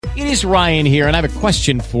It is Ryan here, and I have a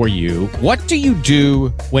question for you. What do you do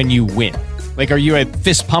when you win? Like, are you a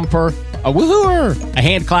fist pumper, a woohooer, a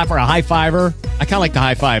hand clapper, a high fiver? I kind of like the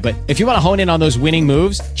high five, but if you want to hone in on those winning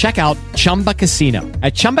moves, check out Chumba Casino.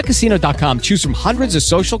 At ChumbaCasino.com, choose from hundreds of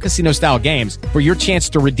social casino-style games for your chance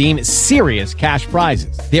to redeem serious cash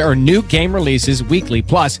prizes. There are new game releases weekly,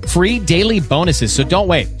 plus free daily bonuses, so don't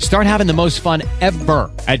wait. Start having the most fun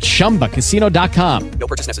ever at ChumbaCasino.com. No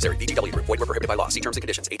purchase necessary. VGW Group. Void where prohibited by law. See terms and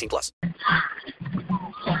conditions. 18+.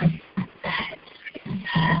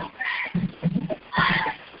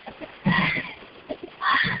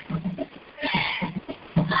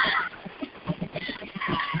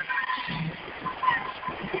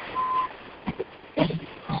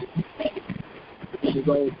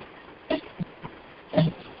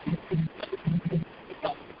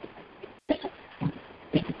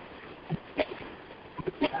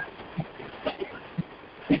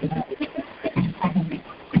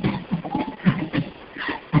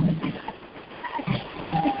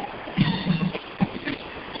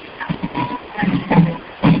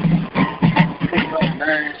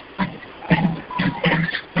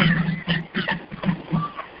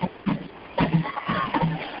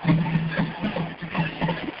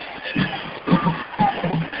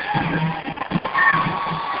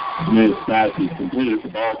 This pass is completed. The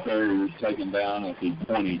ball carrier is taken down at the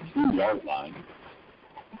 22-yard line.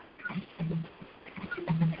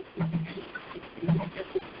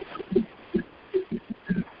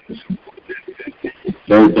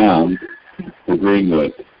 Third down for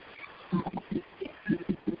Greenwood.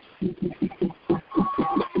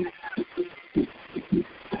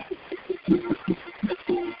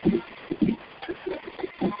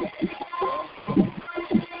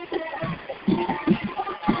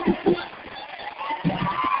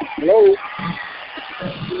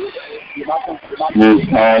 This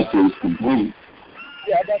pass is complete.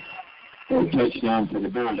 For a touchdown for the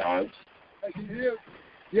Bulldogs. Hey, can you hear us?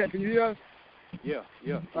 Yeah, can you hear us? Yeah.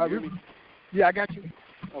 You hear me? Yeah, I got you.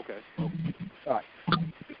 Okay. All right.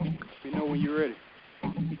 Let me know when you're ready.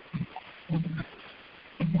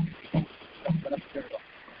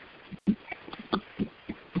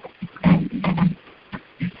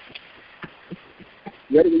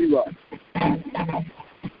 Ready when you are.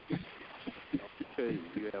 Okay,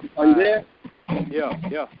 you have 5. Are you there?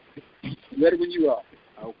 Yeah. Ready when you are.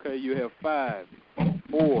 Okay, you have 5,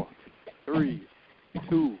 4, 3,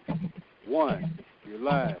 2, 1. You're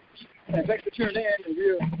live. And thanks for tuning in. And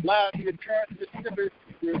we're live here in Current, Mississippi.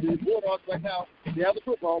 The Bulldogs right now, they have the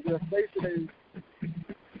football. They're facing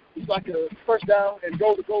it's like a first down and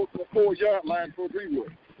go to the 4-yard line for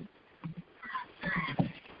Greenwood.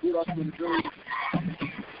 Bulldogs going to go.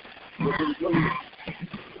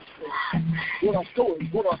 Bulldogs score,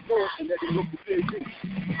 and they're going to look to field.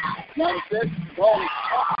 Now it's set. Ball is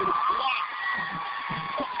off to the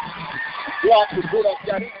block. The Bulldogs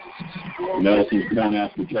got in. Madison's point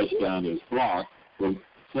after touchdown is blocked with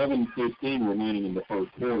 7:15 remaining in the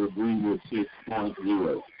first quarter. Greenwood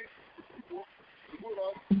 6.0.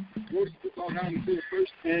 Bulldogs football down to the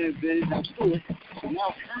first, and they have scored. So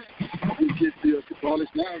now we get the ball is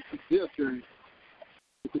now to their turn.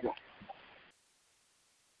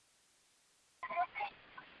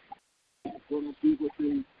 Going to see what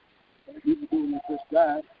they didn't do in the first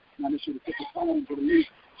drive. Now they should have took the time for the lead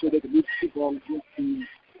so they could move the football against the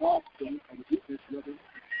offense or the defense rather.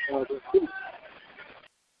 The field.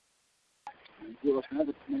 And Bulldogs have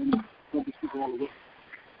it, man, from this football away.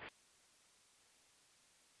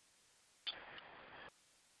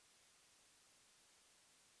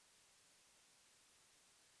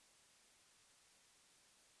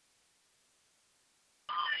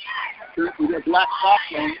 We got black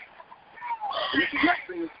socks on. This is black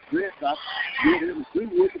thing is red socks. Red is blue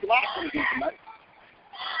with the black one again tonight.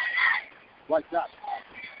 White socks.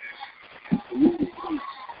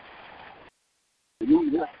 The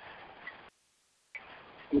moon left.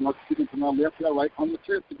 We're not sitting from our left to right on the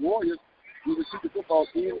trip. The Warriors need to shoot the football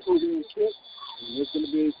in, moving in trip. And there's going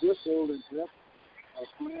to be a whistle and trip. A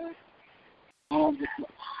flag on the play.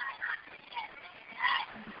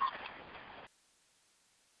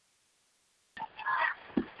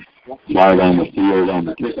 Live on the field on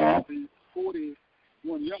the kickoff.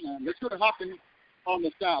 41 young man. Let's go to Hopkins on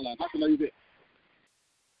the sideline. Hopkins, are you there?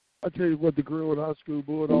 I tell you what, the Greenwood High School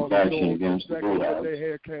Bulldogs are doing exactly what they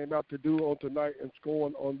had came out to do on tonight and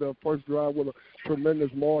scoring on their first drive with a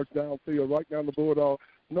tremendous march downfield. Right now, the Bulldogs,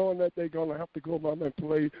 knowing that they're going to have to go around and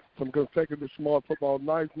play some consecutive smart football.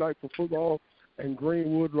 Nice night for football. And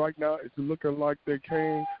Greenwood right now is looking like they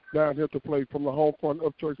came down here to play from the home front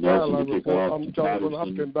of Church Sideline Report. I'm Jonathan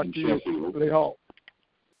Hopkins. Back to you, Lee Hall.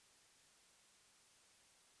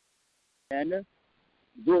 And the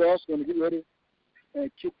Bulldogs going to get ready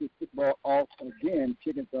and kick the football off again,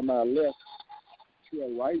 kicking from our left to our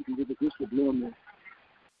right. You get the whistle blowing the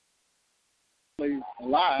play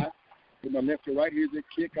live. From our left to right, here's the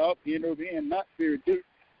kick off, end over end, not very deep.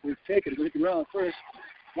 It's taken, it's going to around first.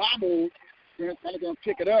 Wobble, kind of going to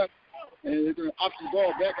pick it up, and they're going to option the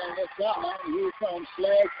ball back on that sideline. And here comes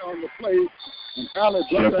flag on the play, and Allen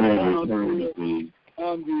dropped that on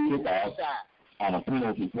the side. On a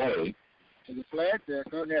penalty play. And the flag there,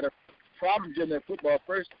 Curtin had a problem getting that football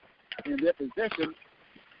first in their possession,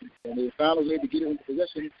 and they finally was able to get it into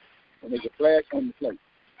possession, and there's a flag on the play.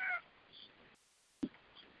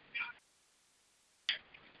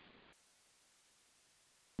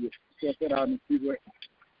 Check that out and see what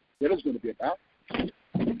that is going to be about.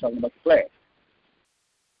 I'm talking about the flag.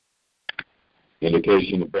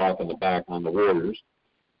 Indication of block on the back on the Warriors.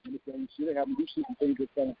 And if you see they have to do certain things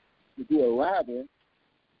to do a rival.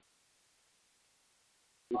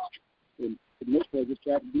 In most places,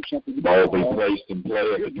 try to do something. Ball will be placed in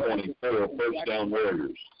play at the 24, first down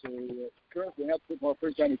Warriors. So currently, have football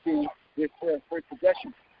first down the team with first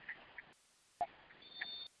possession.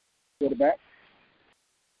 Quarterback.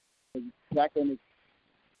 Back on the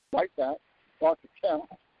right side, start the count,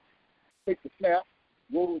 take the snap,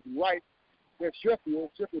 rolls right. There's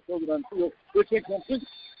Sheffield. Sheffield throws it on the field. It's incomplete.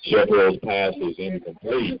 Sheffield's pass is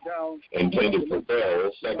incomplete. Intended for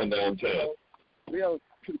Bell, second down 10. Bell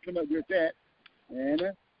could come up with that. And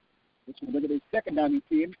this is going to be second down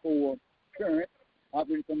team for Current,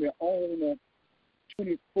 operating from their own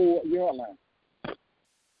 24-yard line.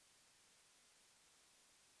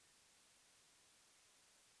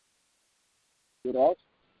 Good off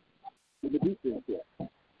with the defense there.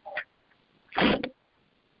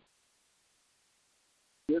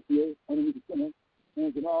 Sheffield underneath the center,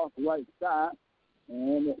 hands it off the right side,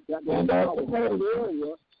 and that goes out the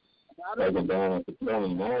area. Second down at the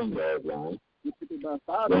 29-yard line. About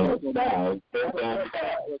 5 yards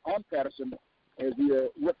on Patterson as he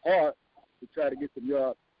worked hard to try to get some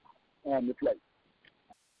yards on the play.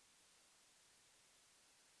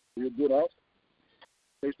 Real good off.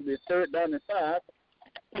 This will be a third down and 5.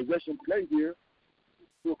 Possession play here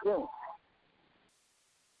to Current.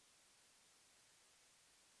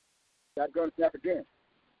 Got gun snap again.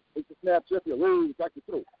 It's a snap, Sheffield rolls back to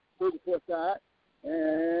throw. Throws the fourth side,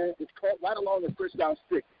 and it's caught right along the first down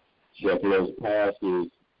stick. Sheffield's pass is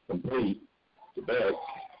complete to Beck.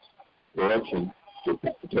 Direction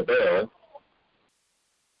to Bell.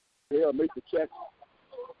 Bell makes the check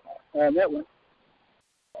on that one.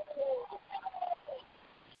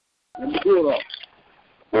 And the Bulldogs.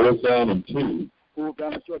 Fourth down and 2. Fourth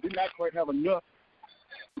down and 2. Did not quite have enough.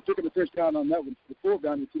 They took the first down on that one. The fourth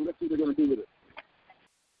down and 2. Let's see what they're going to do with it.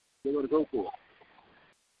 They're going to go for it.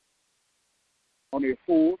 On their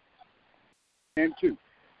 4th and 2.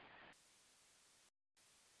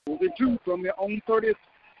 4th and 2 from their own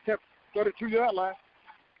 32-yard line.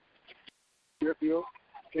 Sheffield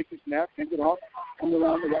takes the snap, hands it off, comes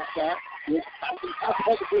around the right side.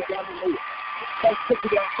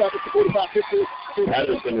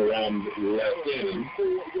 Patterson around left in.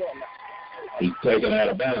 He's taken out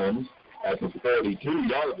of bounds at the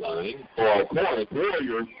 32-yard line for a corner.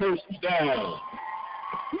 Warriors first down.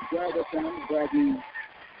 Drag that down by the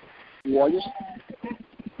Warriors.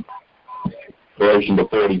 Correction to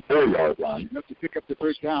 34-yard line. Enough to pick up the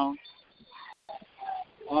first down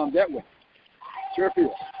on that one.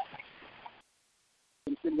 Sheffield.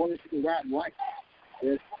 One to the right and right.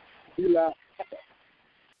 There's Eli Pepper.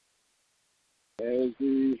 As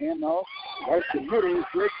the handoff, right to the middle,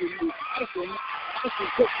 breaking the Patterson. Patterson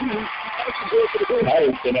goes to the goal.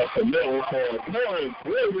 Patterson at the middle for a Norris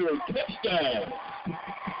Warrior touchdown.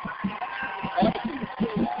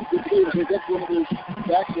 That's one of those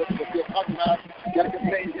backs that they're talking about. Got to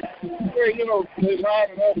contain it. Where, you know, they line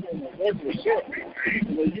it up and they're for short.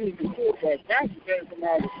 And they use the quarterback. That's the thing from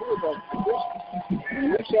out of the quarterback position. And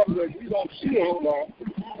that's something that we don't see a whole lot.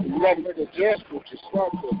 We got to make a adjustment to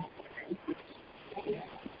start with.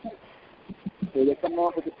 So they're coming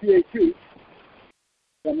off with the PAQ.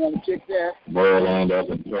 Coming on to check that. Moore lined up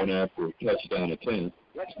and thrown after a touchdown attempt.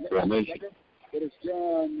 Formation. It is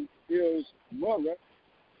John Hills Moore.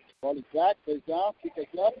 Ball is back, plays down, kick is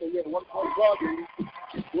left, and we have a 1-point ball game.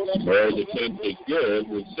 Moore's attempt is good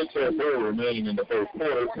with 6:04 remaining in the first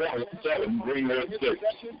quarter. 27, Greenwood 6. They're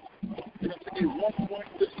going to take a 1 point.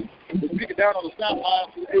 They pick it down on the sideline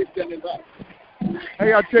for the 8th standing back.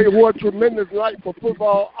 Hey, I tell you what, tremendous night for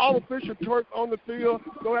football. Artificial turf on the field.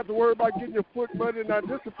 Don't have to worry about getting your foot muddy. Now,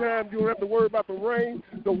 this is the time you don't have to worry about the rain,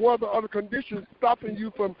 the weather, other conditions stopping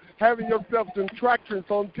you from having yourself some traction.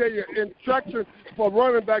 So I'm telling you, in traction for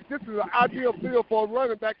running back, this is an ideal field for a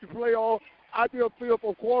running back to play on, ideal field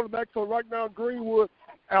for quarterback. So right now, Greenwood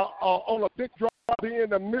on a big drop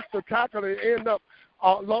being a Mr. Tackle, they end up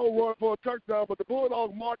long run for a touchdown, but the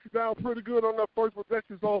Bulldogs marched down pretty good on that first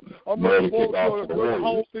possession, so I'm looking forward to a good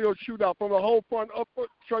home field shootout from the home front up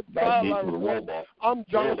church sideline. I'm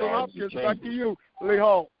Jonathan Hopkins. Back to you, Lee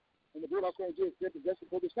Hall. And the Bulldogs going to do it possession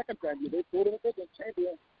for the second time. They scored in the second,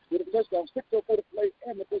 Chamberlain with a touchdown, 6:04 to play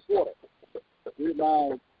in the first quarter.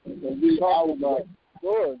 Rebound, and we talking about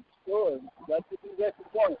scoring. That's the possession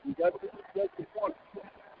point. We got the possession point.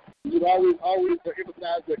 You always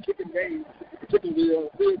emphasize the kicking game, particularly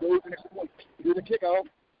field goals and extra points. Do the kickoff,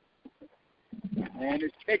 and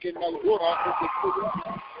it's taken by the Bulldogs.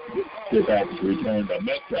 This actually returned by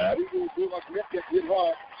Metcalf.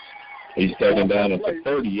 He's taken down at the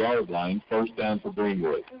 30-yard line, first down for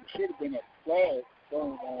Greenwood. Should have been a flag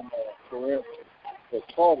thrown on for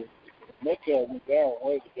Carter. Metcalf went down,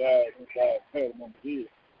 the guy inside had him on the head.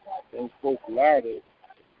 They were supposed to lie there.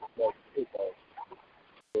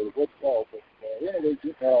 What's called, but anyway,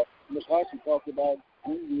 Ms. Hodgson talked about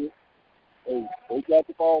Greenwood. They got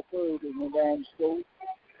the ball first and went down and scored.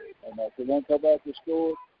 And if they don't come back to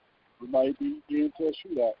score, we might be into a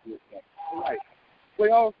shootout with them. All right.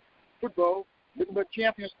 Playoff football, looking at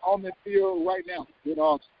champions on the field right now.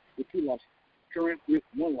 Bulldogs with 2 losses, current with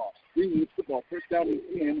 1 loss. Greenwood football, first down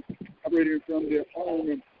and 10, operating from their own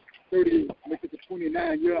and 30, make it the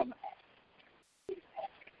 29-yard line.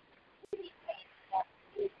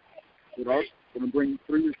 Bulldogs going to bring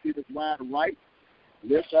 3 receivers wide right.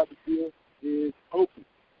 Left side of the field is open.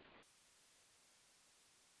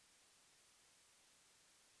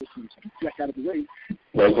 Check out of the way.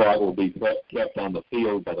 Play clock will be kept on the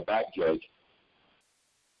field by the back judge.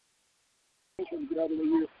 Get out of the way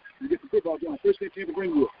here. You get the football down. First and 10 to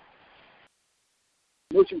Greenwood.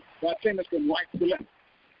 Motion by Chambers from right to left.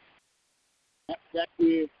 Back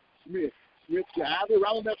with Smith. Smith to either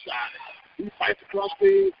around the left side. He fights across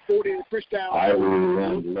the 40, first down. Ivory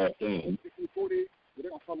around the left end. 40. They're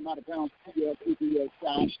going to throw him out of bounds to the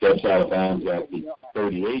side. He steps out of bounds at the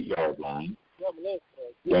 38-yard line.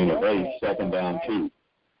 Gain of 8, second down 2.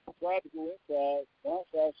 Tried to go inside, bounce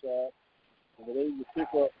outside, and they able to pick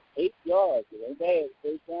up 8 yards. It ain't bad.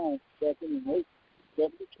 First down, second and 8,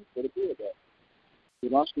 72 for the field back. The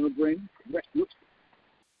Bulldogs going to bring Westbrook,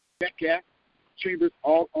 Metcalf, Chambers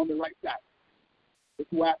all on the right side. Look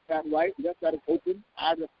right, left side is open.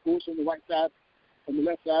 Either, of course, on the right side, on the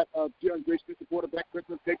left side of Jalen Grace, the quarterback,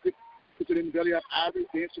 Christmas takes it, puts it in the belly of Ivory,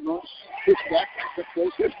 dancing on, puts back,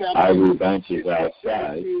 Ivory bounces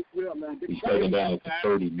outside. He's taken down at the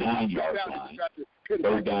 39-yard line.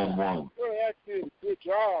 Third down 1. Well, actually, good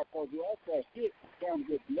job, because the outside hit down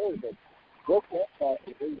good below, but broke that part,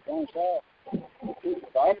 but they bounced out.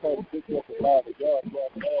 I thought it picked up a lot of yards,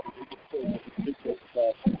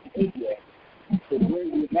 so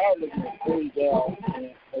we're now looking at 3 down and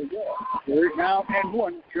a yard. 3rd down and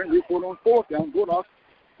 1. Currently report on 4th down. Bulldogs,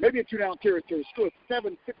 maybe a 2-down territory. Score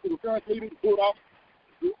 7-6 to the current leading. Bulldogs,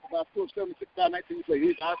 about 4-7-6-5-19 play.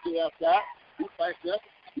 He's out to the outside. He fights up.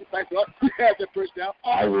 He has that first down.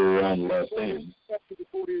 Ivory around the left end. Stop at the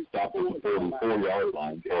 44-yard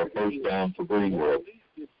line for a first down for Greenwood.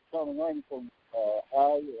 He's coming running from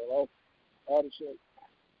high or out of shape.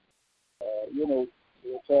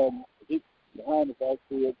 He's behind the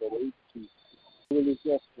backfield, but he's really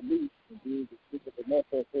just for me to be able to pick up enough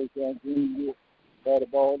for first down. Greenwood got the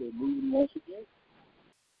ball and moving once again.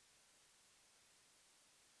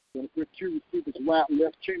 Going to put 2 receivers right and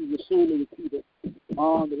left, changing the solo receiver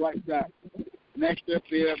on the right side. Next up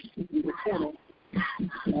there is the corner.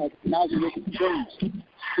 Now he's Jones.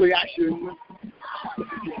 Play action.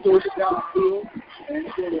 He throws it down the field. And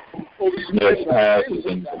he's going to over the next pass is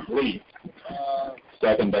incomplete.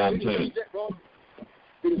 Second down 10.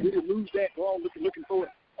 Did he lose that ball looking for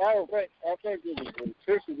it? I think it was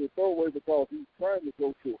intentionally throwaway because he's trying to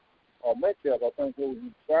go to Metcalf. I think over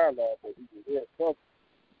the sideline, but he was there tough.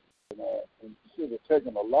 And should have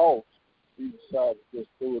taken a loss. He decided to just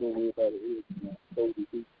throw it over by the head. So he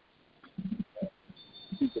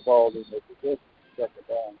keep the ball in the possession. Second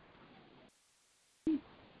down.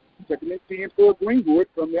 Second and 10 for Greenwood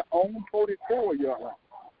from their own 44-yard line.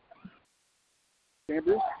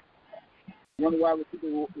 Chambers, one wide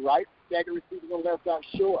receiver right, second receiver on the left side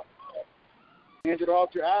short. Hands it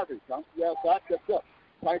off to Ivory. Comes to the outside, steps up.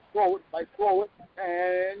 Fights forward,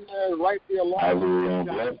 and right there along. Ivory on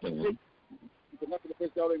the left end. enough for the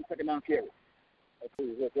first down and second down carry.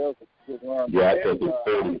 Yeah, I think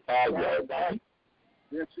it's 45-yard line.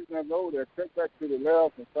 Then shooting that low there, cut back to the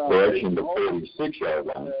left and found correction to 46-yard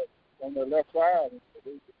line. On the left side.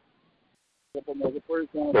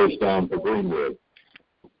 First down for Greenwood.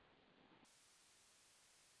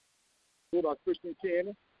 Bulldogs Christian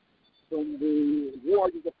Cannon from the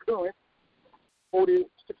Warriors of Current,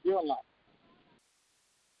 46-yard line.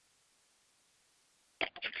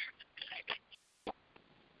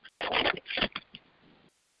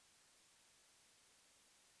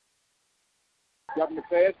 Got him the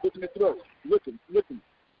pass, looking to throw. Looking.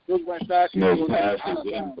 Goes right side. No pass is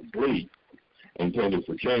incomplete. Intended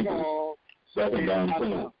for Chambers. Second down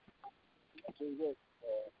 10.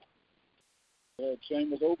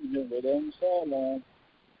 Chambers open here, but on the sideline.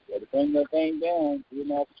 Got to bring that thing down. Give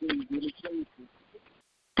an opportunity to get a chance.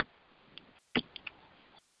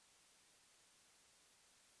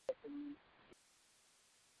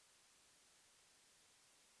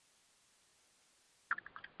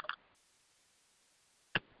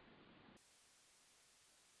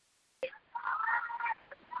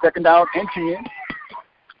 Second down and 10.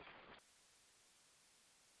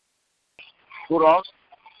 Bulldogs.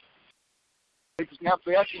 Takes a snap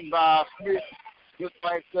action by Smith. Smith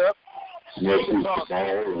fights up. Smith is the ball,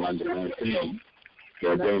 line to 19.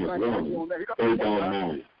 Their game is won. Third down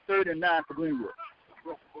 9. 3rd and 9 for Greenwood.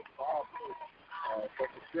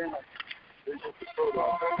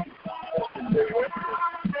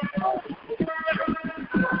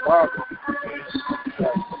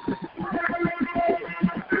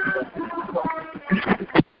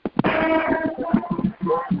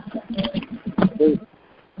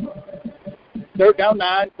 Third down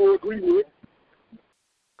 9 for Greenwood.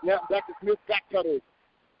 Now back to Smith, back cutter.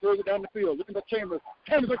 Throws it down the field. Looking at Chambers.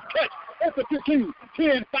 Chambers a catch. That's a 15.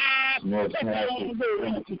 10, 5. Smith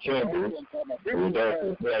passes to Chambers.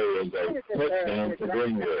 Reduction play is a touchdown for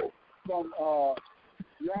Greenwood. From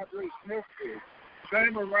DeAndre Smith.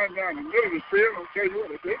 Chambers right down the middle of the field. I'll tell you what,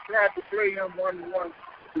 if they tried to play him 1-1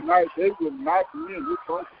 tonight, they would knock him in.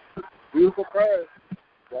 Beautiful pass.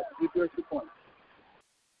 That's the defensive point.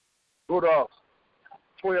 Bulldogs.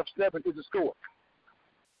 12-7 is the score.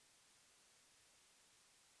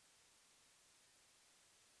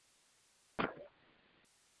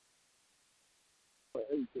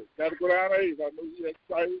 Got to go down Ace. I know you're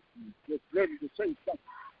excited. Just ready to say something.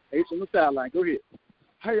 Ace on the sideline. Go ahead.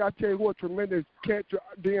 Hey, I tell you what, tremendous catch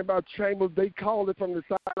then by Chambers. They called it from the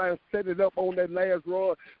sideline, set it up on that last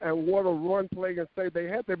run, and what a run play and say they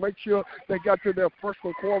had to make sure they got to their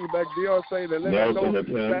freshman quarterback, Deontay, and let him know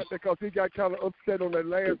that because he got kind of upset on that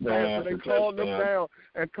last pass, and they called him down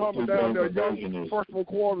and calming down their young freshman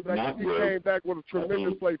quarterback. He came back with a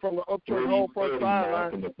tremendous play from the upturn home front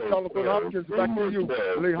sideline. Jonathan Hopkins, back to you,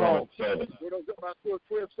 Lee Hall. Bulldogs up by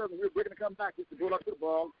 12-7. We're breaking to come back. It's the Bulldog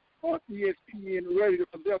football on ESPN Radio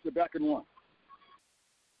from Delta back in 1.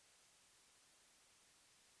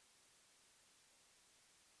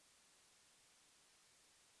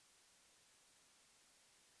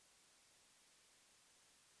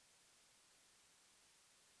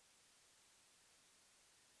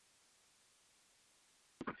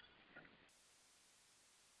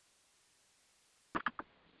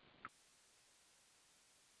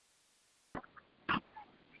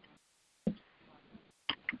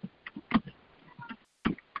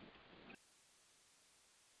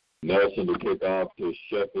 Nelson to kick off to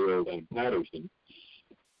Sheffield and Patterson.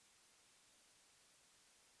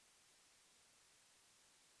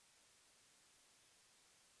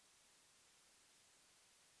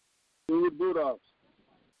 Bulldogs.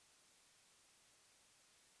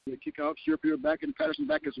 The kickoff, Sheffield back and Patterson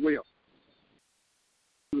back as well.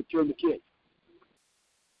 Return the kick.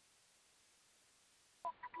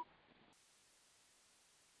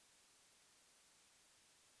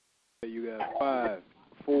 You got 5,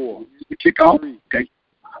 4, kickoff. 3, okay.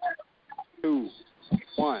 2,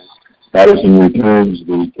 1. Patterson returns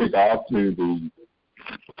the kickoff to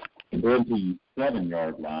the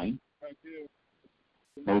 27-yard line.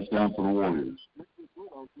 First down for the Warriors.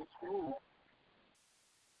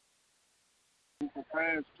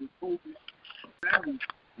 Pass to Kobe.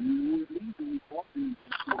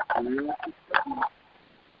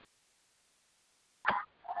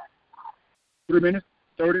 3 minutes,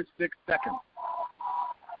 36 seconds.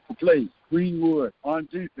 To play. Greenwood on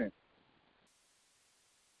defense.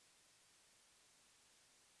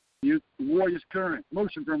 The Warriors current.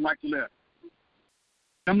 Motion from right to left.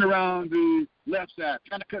 Coming around the left side.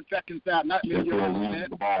 Trying to cut back inside. Not really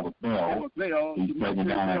the ball to Bell. He's taken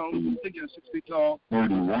down at the 6 feet tall.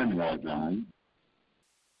 31-yard line.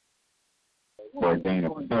 for a gain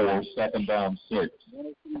of 4, second down 6.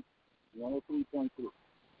 103.3.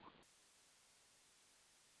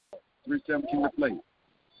 3:17 to play.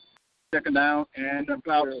 Second down and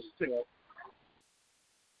about 6.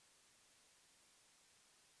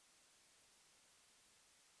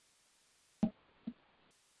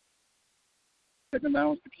 Second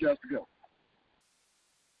down, 6 yards to go.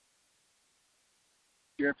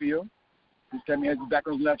 Fairfield. This time he has his back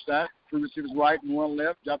on his left side. 2 receivers right and 1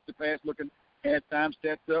 left. Drops the pass, looking at time,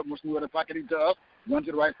 steps up, must move out of the pocket. He's up. Run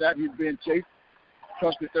to the right side. He's being chased.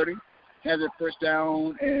 Cross the 30. Has it first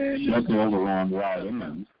down and Sheffield around right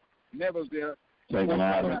end. Neville's there. Taken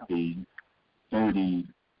out at the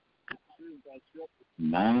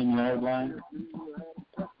 39-yard line.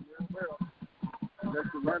 That's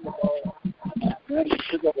the run the ball. And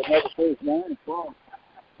pick up another first down.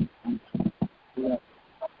 Yeah.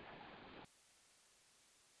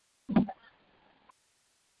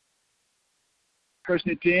 First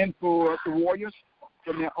and 10 for the Warriors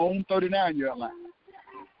from their own 39-yard line.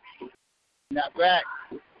 Now back.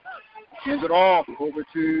 Hands it off over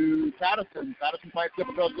to Patterson. Patterson fights up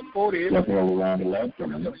across the 40. Sheffield around the left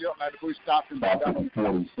end. Stopped him. Stopped at the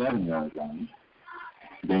 47-yard line.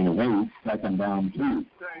 Gain of 8, second down 2.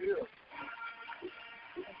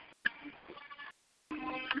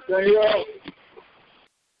 Stay here.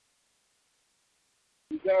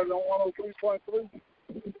 You guys on 103.3?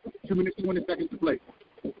 2 minutes, 20 seconds to play.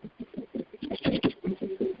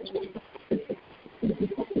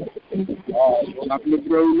 Not the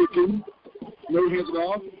throw looking. No hands it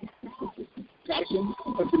off. Patterson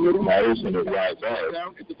at the middle. Patterson at right guard.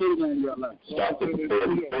 Down at the 39-yard line. Stopped at the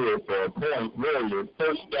 34 for a point. Warriors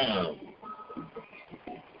first down.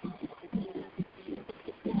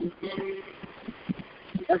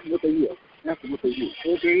 That's what they hear. That's what they hear.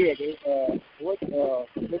 What they hear. What they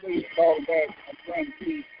call back, I'm trying to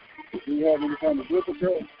see. Do you have any kind of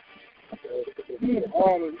difficulty?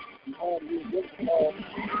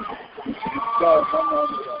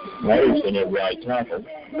 Patterson at right tackle.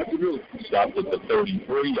 Stopped at the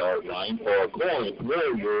 33-yard line for a point.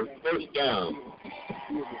 Warriors first down.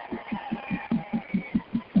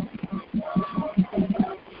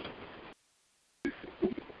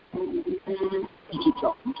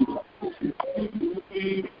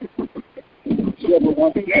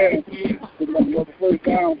 Once again, the first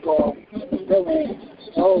down call.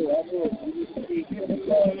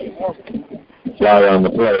 Fly on the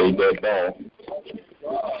play, dead ball.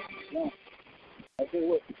 I tell you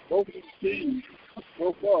what, both of these teams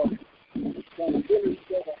so far,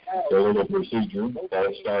 Their little procedure,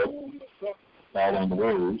 ball start, foul on the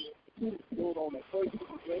Warriors. Ball will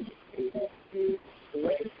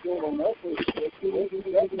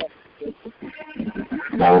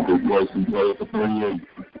be placed in play at the 38.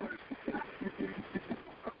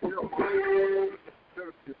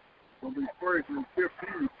 Will be first and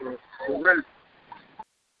 15 for the rest.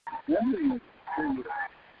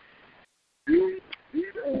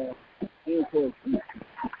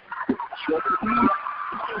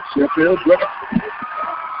 Sheffield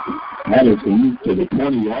Madison to the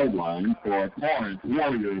 20-yard line for a point.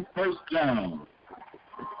 Warriors first down.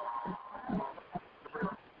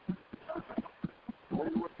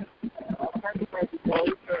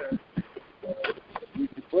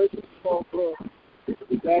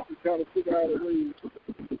 The doctors kind of figure out a way to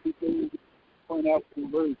point out the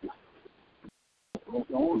conversion. That's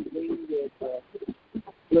the only thing that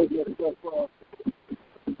does that stuff up.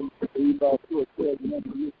 He's about to say, remember,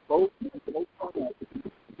 you both point out.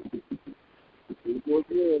 It goes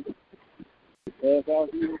good. As out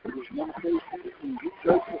here, with number 13, and he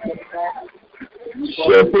chokes at the top.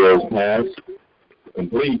 Sheffield's pass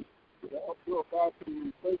complete. About to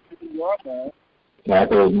 13-yard line.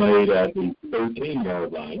 Tackle is made at the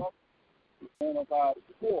 13-yard line. And about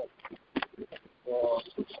 4.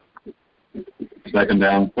 Second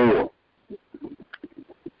down 4.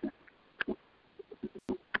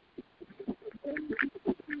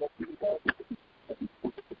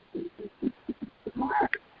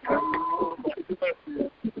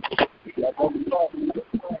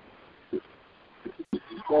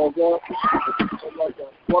 Like a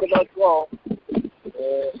quarterback draw.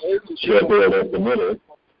 Sheffield at the middle.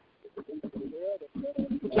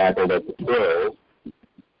 Tackled at the 12.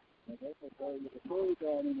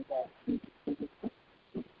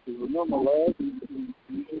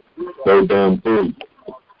 Third down 3.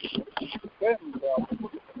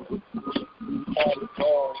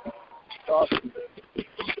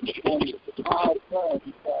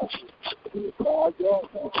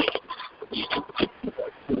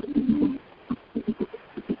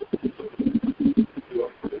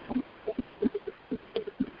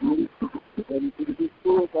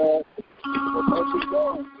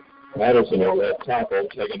 Patterson at that tackle,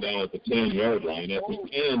 taken down at the 10-yard line at the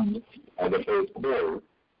end of the first quarter.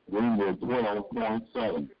 Greenwood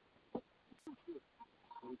 12.7.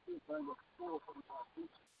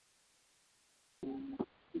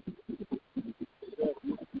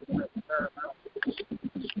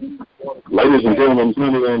 Ladies and gentlemen,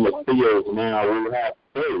 coming on the field now, we have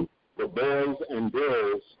both the Boys and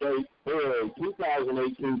Girls State Boys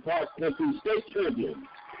 2018 Cross Country State Champions.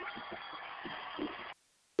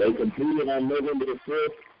 They competed on November the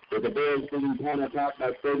 5th, with the boys beating Pontotoc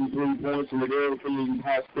by 33 points and the girls beating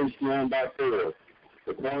Pass Christian by 4.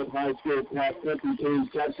 The Clark High School cross country team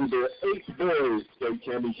captured their 8th boys state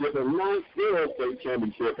championship and 9th girls state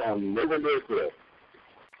championship on November 5th.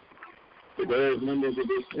 The girls members of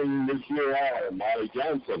this team this year are Molly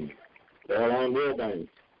Johnson, Caroline Wilbanks,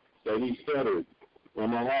 Sadie Studdard,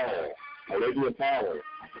 Emma Hall, Olivia Fowler,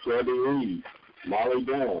 Shelby Reed, Molly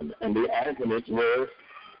Dunn, and the alternates were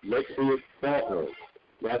Lexi Faulkner,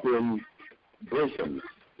 Catherine Grisham,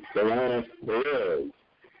 Diana Perez,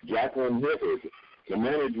 Jacqueline Hibbard. The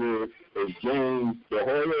manager is James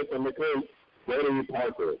DeHoya, and the coach, Freddie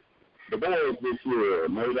Parker. The boys this year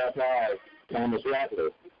made up of Thomas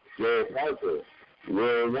Rattler, Joe Parker,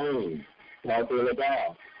 Will Rain, Parker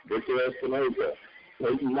Ladaw, Victor Espinoza,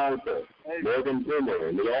 Peyton Martha, Morgan Timmer,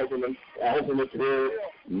 and the alternates were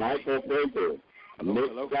Michael Baker,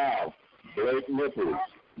 Nick South, Blake Nippers,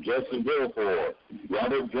 Justin Guilford,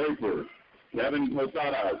 Robert Draper, Kevin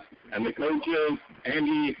Posadas, and the coaches,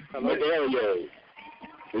 Andy Medallier.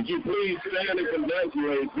 Would you please stand and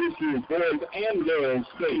congratulate this year's boys and girls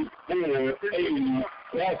state 4A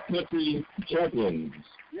cross-country champions?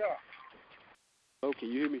 Yeah. Oh, can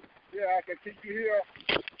you hear me? Yeah, I can keep you here.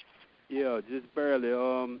 Yeah, just barely.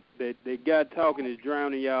 They got talking is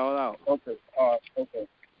drowning y'all out. Okay. Okay.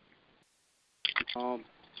 Okay.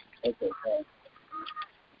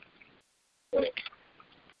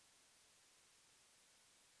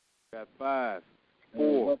 Got 5,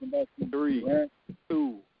 4, 3,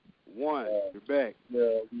 2, 1. You're back.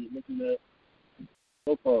 Yeah, we're looking at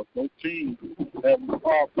so far both teams having a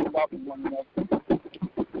powerful top of one another.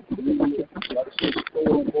 Like I said, score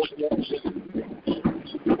on both levels.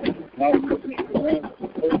 Now we're looking at the round of the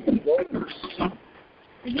first and goal.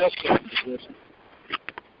 And that's the position.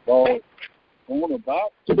 Ball going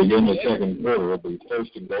about. To begin the second quarter, will be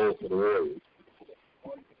first and goal for the Warriors.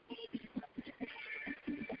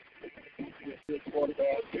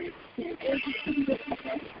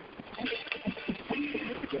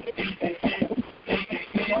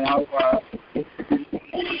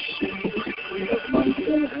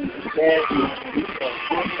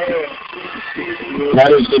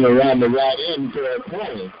 Patterson around the right end for a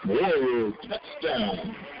point. Warriors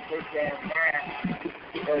touchdown.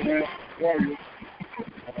 Warriors.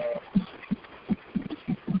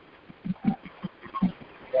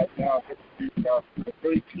 Right now, the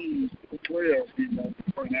 13 to 12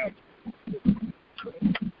 right now.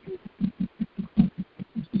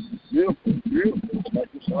 Beautiful.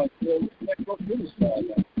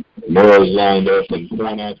 Morris lined up and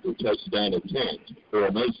point out for touchdown attempt for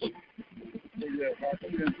Mason.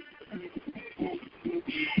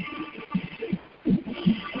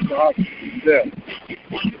 Yeah.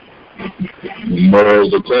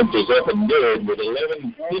 Morris' attempt is up and good with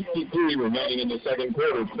 11:53 remaining in the second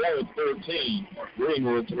quarter. 12-13,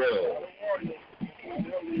 Greenwood 12.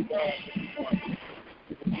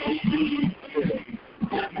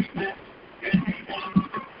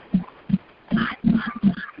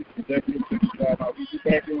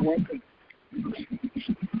 Back in one.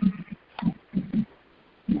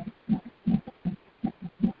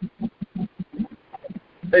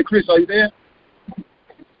 Hey, Chris, are you there?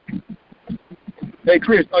 Hey,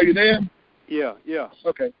 Chris, are you there? Yeah.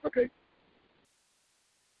 Okay.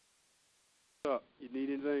 You need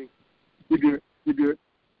anything? We're good.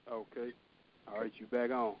 Okay. All right, you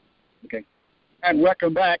back on. Okay. And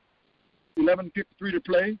welcome back. 11:53 to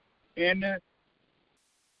play in the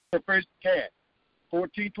first half.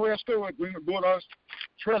 14-12 score. Greenwood Bulldogs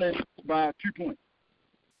trailing by 2 points.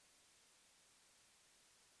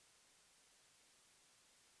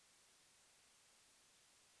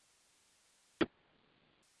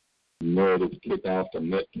 Meredith kick off to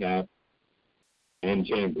Metcalf and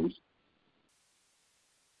Chambers.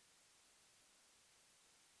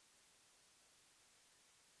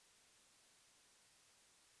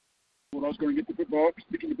 Bulldogs going to get the football.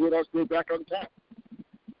 Speaking of Bulldogs, go back on top.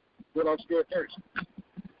 Bulldogs score first.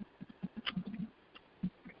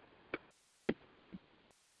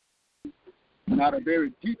 Not a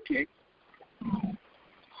very deep kick.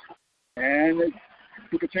 And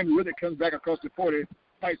Booker Timber with it comes back across the 40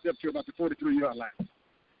 Heights up to about the 43-yard line.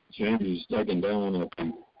 Changes second down at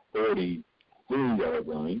the 43-yard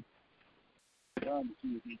line. Trying to see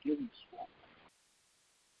if he gives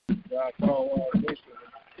I call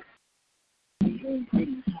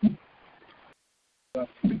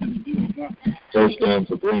First down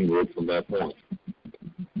for Greenwood from that point.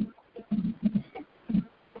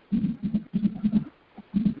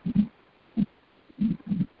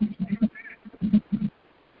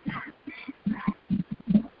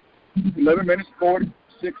 $11 minutes,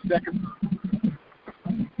 46 seconds.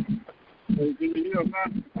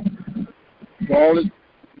 Ball is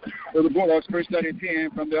for the Bulldogs, first down and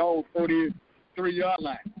 10 from their own 43-yard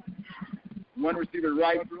line. One receiver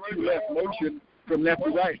right to left, motion from left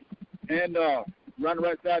to right. And run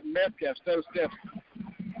right side, Metcalf, steps.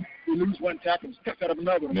 We lose one tackle, steps out of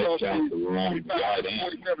another. Metcalf around wide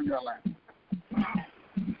end. 47-yard line.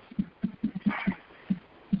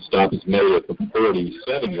 Stop is made at the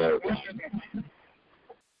 47-yard line.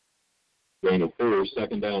 Gain of 4,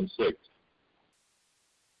 second down 6.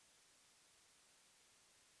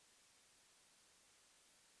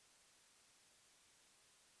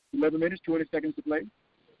 $11 minutes, 20 seconds to play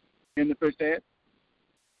in the first half.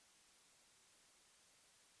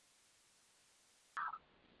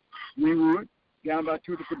 Greenwood down by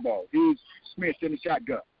 2 to football. Here's Smith in the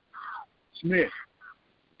shotgun. Smith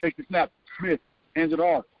takes the snap. Smith hands it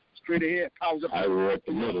off. Straight ahead, powers up. I were at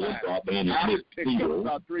the middle, brought down at midfield.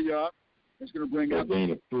 About 3 yards. It's going to bring up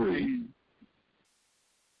gain of 3.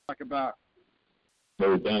 Like about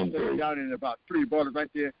third down in about 3 ball right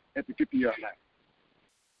there at the 50-yard line.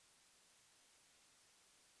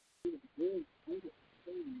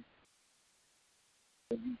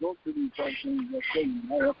 If you go to these type things, that's saying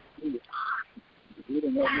you have to do it. If you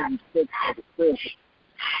don't have any respect for the special,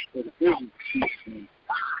 for the physics,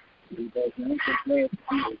 because the answer glad to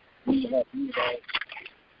do it. You have to do it all.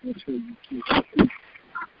 Make sure you keep it.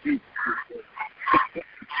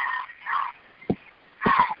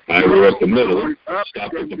 I were at the middle,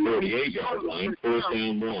 stopped at the 48-yard line, first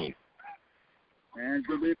down 1. And it's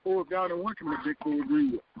going to be 4th down and 1 coming to Big Bull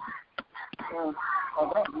Greenwood.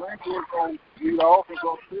 That Lincoln is going to lead off and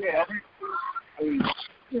go through it. I mean,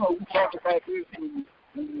 we talked about this when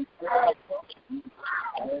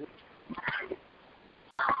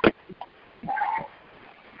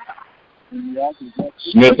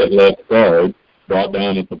Smith at left guard, brought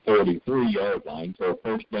down at the 43-yard line for a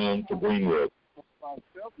first down for Greenwood.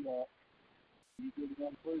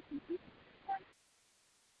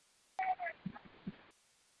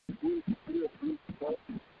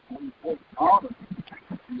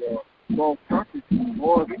 Ball country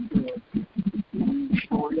more than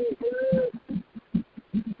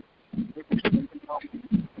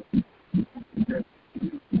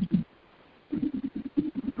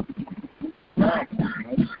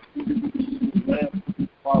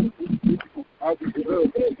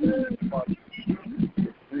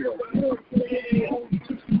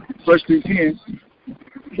First and 10.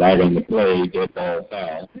 Flag on the play, dead ball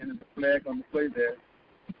foul. And the flag on the play there.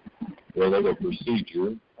 Regular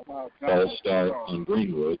procedure, false start on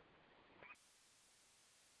Greenwood.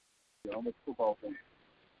 Almost football thing.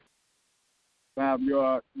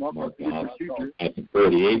 5-yard mark on the procedure. At the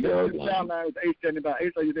 48-yard line. Down line is 875.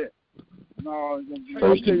 Ace, are you there? No,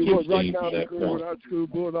 First and 15 right now, for the that Greenwood point. High School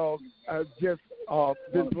Bulldogs have just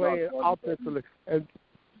been playing offensively. And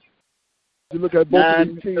you look at both of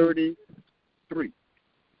these teams. 9:33.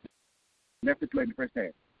 Left to play in the first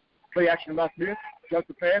half. Play action by Smith. Just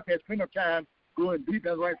the pass. Has plenty of time going deep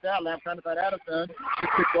on the right sideline, trying to find Addison.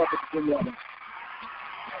 Picked off at the 20-yard line.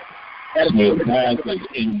 Smith pass is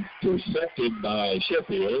intercepted by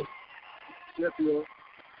Sheffield.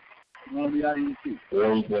 On the INC.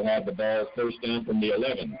 Orioles will have the ball first down from the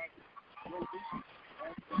 11.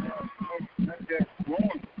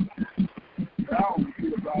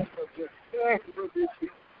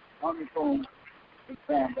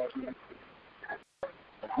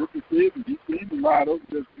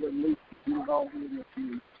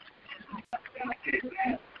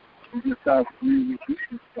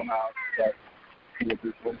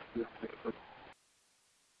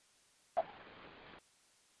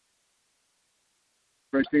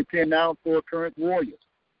 First and 10 now for current Warriors.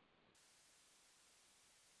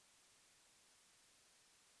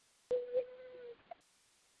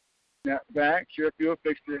 Now back, Sherfield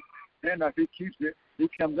fixed it, and if he keeps it, he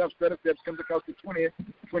comes up, steps, comes across the 20,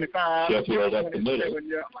 25. Sheffield up the middle.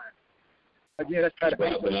 Again, that's kind of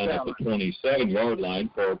Brought down at the 27-yard line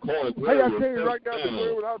for a corner. Hey, I tell you right now, the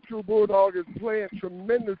Greenwood High School Bulldog is playing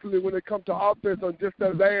tremendously when it comes to offense on just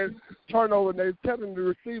that last turnover. And they're telling the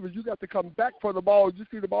receivers, you got to come back for the ball. You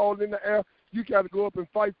see the ball in the air, you got to go up and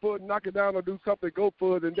fight for it, knock it down, or do something, go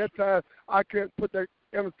for it. And that time, I can't put that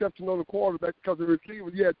interception on the quarterback because the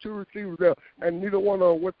receivers, you had two receivers there, and neither one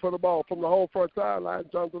of them went for the ball from the home front sideline.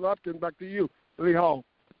 Jonathan Hopkins, back to you, Lee Hall.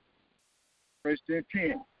 First and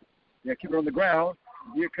 10. Yeah, keep it on the ground.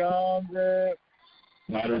 Here comes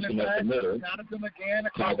Patterson at the middle. Patterson again.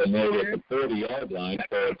 Top of the middle at the 30-yard line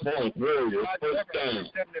for a Point Warriors first down.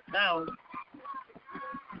 70 pounds.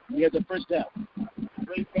 He has a first down.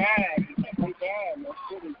 3 bad. That's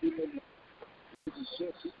good.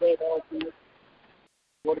 He's played all through it.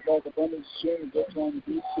 What about the Bunny's shame? They're trying to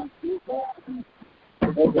do some field goals.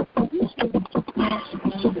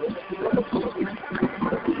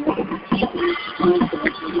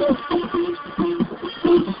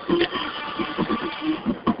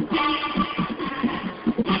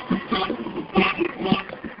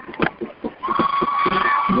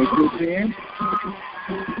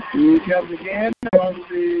 He comes again on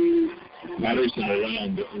the Patterson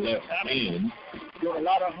around the left hand. Doing a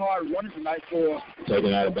lot of hard running tonight for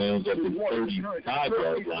taken out of bounds at the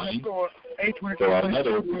 35-yard line for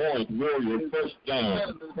another Point Warrior first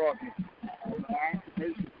down.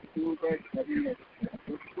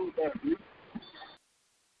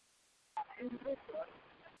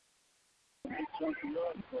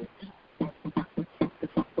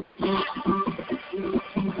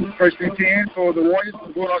 First and 10 for the Warriors,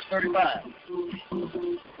 the Bulldogs 35.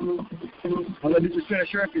 On the defensive center,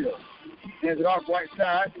 Sherfield. Hands it off right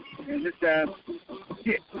side, and this time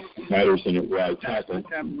hit. Patterson at right tackle.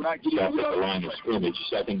 Stop at the line of scrimmage,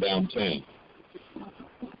 second down 10.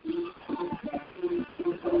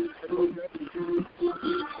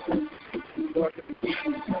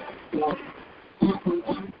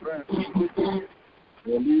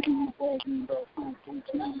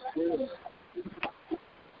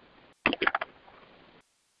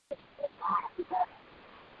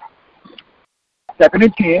 Second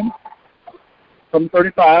and 10 from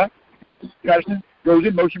 35. Patterson goes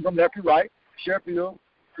in motion from left to right. Sherfield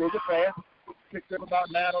goes it fast. Picks up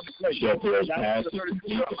about 9 on the play. Sherfield's pass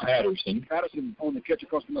to Patterson. Patterson on the catch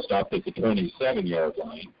across the middle. Stopped at the 27-yard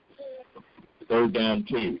line. Third down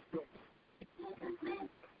 2.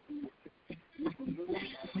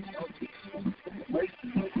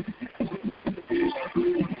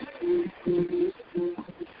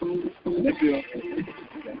 Midfield.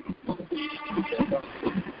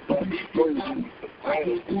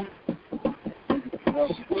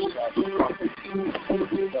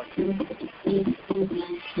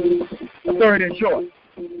 Third and short.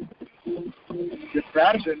 It's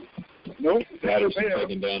Patterson. Nope. Patterson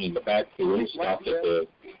taken down in the backfield. Stopped at the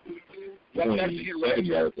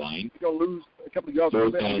 27-yard line. He's going to lose a couple of yards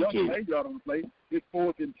on the play. It's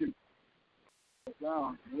 4th and 2.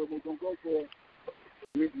 Down. What we're going to go for?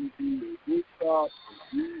 Good stop.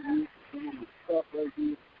 Stop right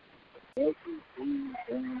here.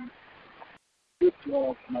 Good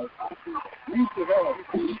job, Mike.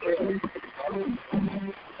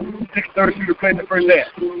 6:32 to play in the first half.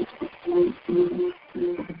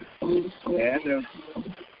 And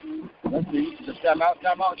let's see. The timeout.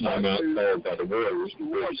 Timeout called by the Warriors. The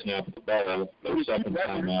Warriors snapped the ball. Their second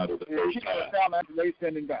timeout of the first half. Timeout, they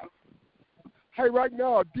standing back. Hey, right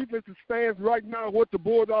now, our defensive stands right now with the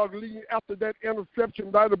Bulldogs leading after that interception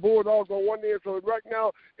by the Bulldogs on one end. So right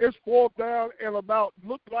now, it's 4th down and about,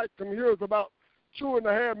 look like from here is about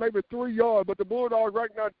 2.5, maybe 3 yards. But the Bulldogs right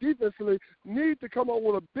now defensively need to come up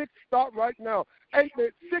with a big stop right now. 6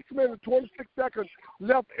 minutes, 26 seconds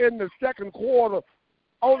left in the second quarter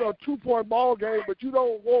on a 2-point ball game, but you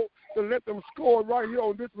don't want to let them score right here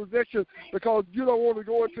on this possession because you don't want to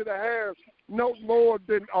go into the half no more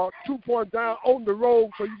than 2 points down on the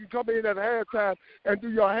road so you can come in at halftime and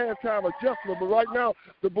do your halftime adjustment. But right now,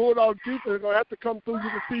 the Bulldog defense is going to have to come through. You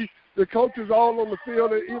can see the coaches all on the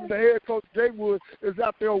field, and even the head coach, Jay Wood, is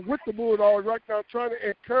out there with the Bulldogs right now trying to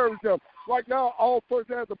encourage them. Right now, all first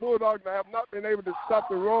half, the Bulldogs have not been able to stop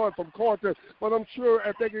the run from Carter, but I'm sure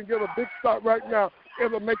if they can get a big stop right now,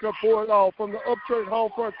 it'll make up for it all. From the Upchurch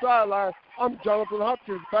home front sideline, I'm Jonathan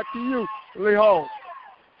Hopkins. Back to you, Lee Hall.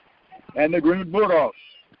 And the Greenwood Bulldogs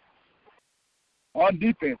on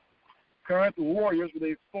defense. Current Warriors with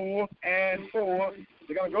a 4th and 4.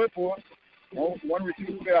 They're going to go for it. One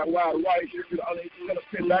receiver out wide right. He's going to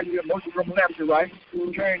spin back here. Motion from left to right.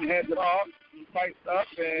 Train hands it off. fights up,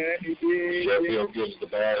 and he did. Sheffield gives the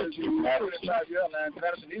ball to Patterson.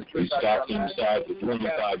 He stopped inside the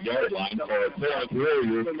 25-yard line for a point.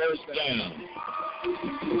 Warrior first down.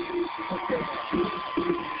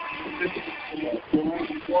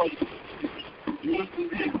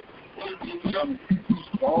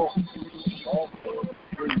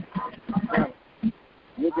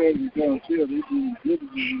 Look at him down here. They do good in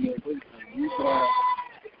there.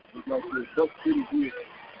 Buck City good.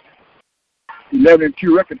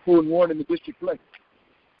 11-2 record, 4-1 in the district play.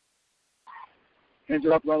 Hands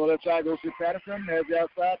it up on the left side, goes to Patterson. Has the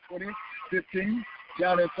outside, 20, 15.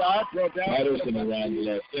 Down inside, brought down. Patterson around the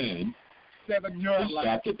left end. 7-yard line.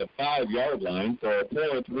 Stopped at the 5-yard line for a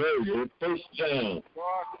point. Warrior first down.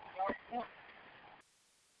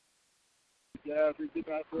 Yeah, we did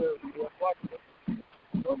not do it.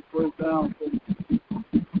 First down.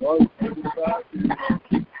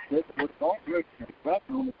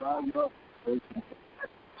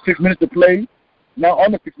 6 minutes to play. Now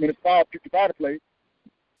on the 6 minutes, 5:55 to play.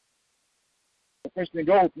 The first thing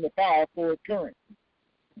goes from the 5 for current.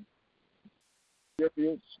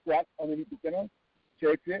 Sheffield squats underneath the center,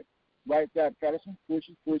 takes it, right side Patterson,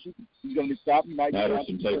 pushes. He's going to be stopped.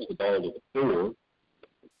 Patterson takes the ball to the 4.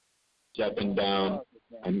 Second down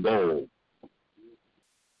and goal.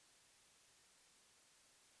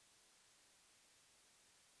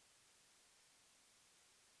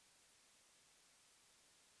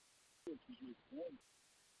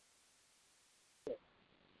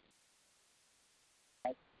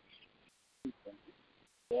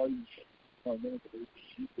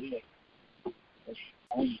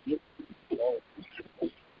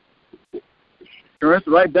 Current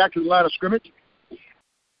right back to the line of scrimmage.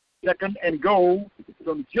 Second and goal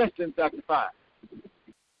from just inside the 5.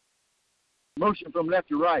 Motion from left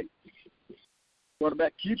to right.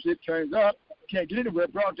 Quarterback keeps it, turns up, can't get anywhere,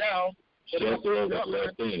 brought down. Sheffield at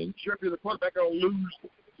left end. Sheffield, the quarterback, will lose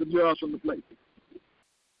the yards from the plate.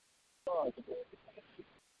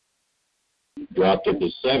 Dropped at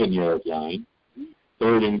the 7-yard line.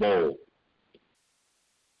 Third and goal.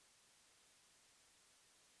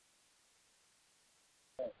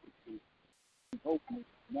 Hopefully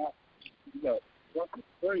not. You got something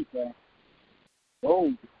straight down.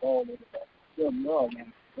 Gold is all in about 7 yards.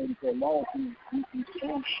 Maybe for a long time.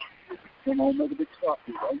 Come on, make a big stop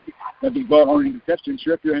here, right? That big ball on the interception.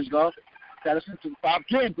 Sheffield hands it off. Patterson to the 5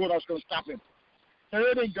 again. Bulldogs going to stop him.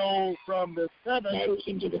 Third and goal from the 7.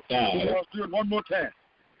 Patterson to the 5. Bulldogs do it one more time.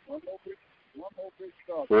 One more big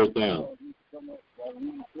stop. Fourth down.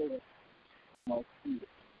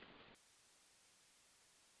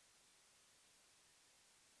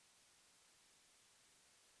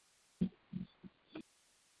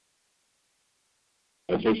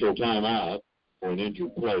 Official timeout for an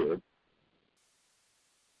injured player.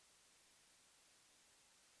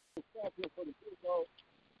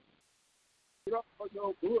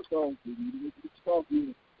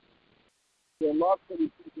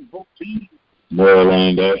 Moore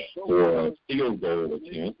lined up for a field goal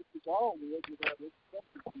attempt.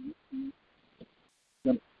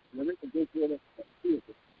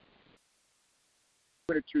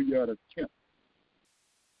 22-yard attempt.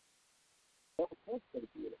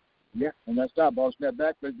 Yeah, and that stop ball snap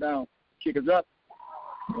back, plays down, kick is up,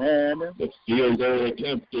 and the field goal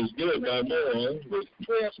attempt is good by Moore with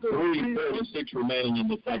 3:36 remaining in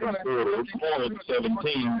the second quarter. Point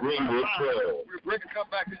 17, Greenwood 12. We're breaking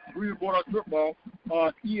comeback. Greenwood Bulldogs football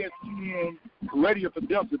on ESPN Radio for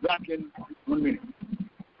Delta back in 1 minute.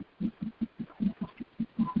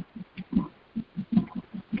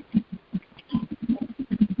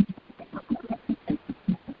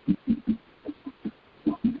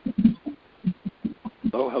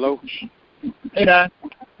 Hello. Hey, Don.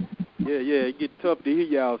 Yeah, it gets tough to hear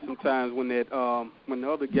y'all sometimes when when the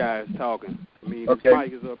other guy is talking. I mean, okay. The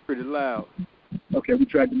mic is up pretty loud. Okay, we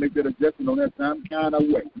tried to make that adjustment on that time kind of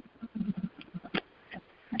way.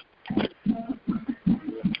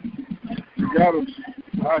 We got him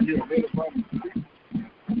out here.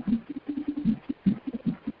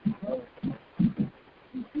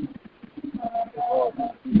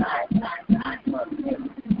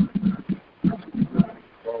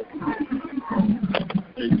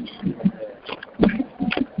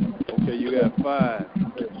 Okay, you got 5,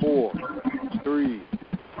 4, 3,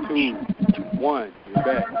 2, 1. You're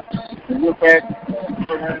back. And we're back.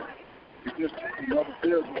 It's just another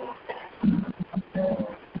field goal.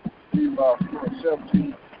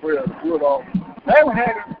 17, where the Bulldogs never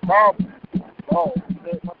had it. Ball.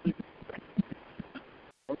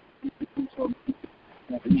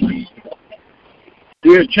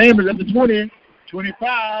 Here's Chambers at the 20,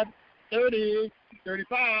 25, 30,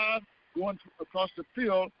 35, going across the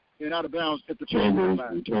field and out of bounds at the Chambers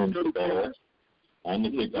line. returns the ball on the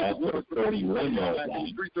kickoff to the 31-yard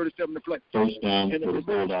line. 3:37 to play. First down for the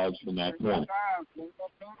Bulldogs from that point.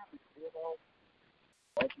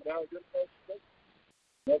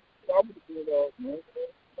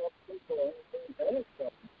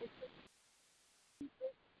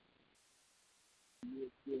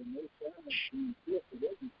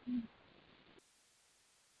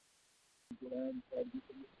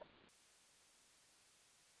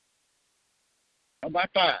 About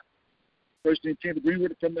 5. First and 10 to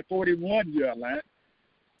Greenwood from the 41-yard line.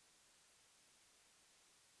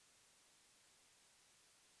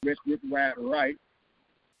 Westbrook wide right.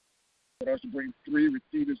 But also bring 3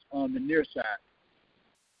 receivers on the near side.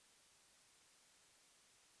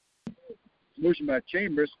 Motion by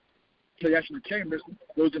Chambers. Play action to Chambers.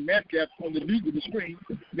 Goes to Metcalf on the lead of the screen.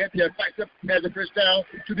 Metcalf fights up, has a first down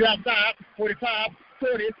to the outside. 45,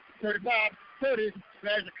 30, 35, 30.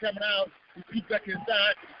 Flags are coming out. He keeps back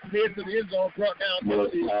inside. Heads to the end zone. Brought down.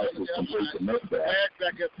 Flags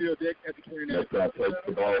back upfield at the 29. Metcalf takes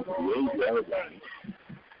the ball to the 8-yard line.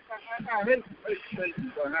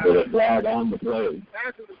 Put a flag on the play.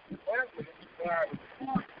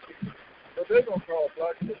 But they're going to call a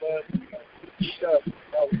flag for that.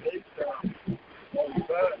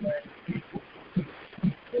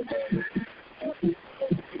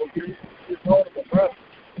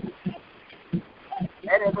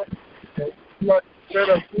 I don't know. Like set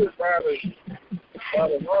up good by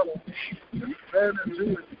the runner. Turn and do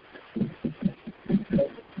it.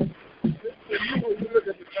 You look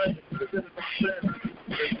at the thing, look at the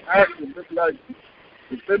action, look like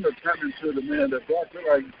the defender coming to the man that brought it,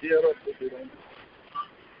 like get up with it.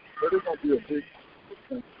 But it's going to be a big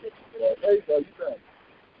thing. Hey, how you doing?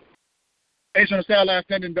 Ace on the sideline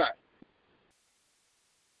standing back.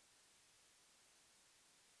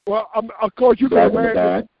 Well, of course, you can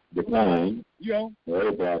imagine. Decline.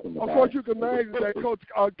 Of course, you can imagine that Coach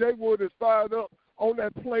Gatewood is fired up on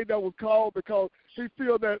that play that was called because he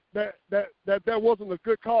feels that wasn't a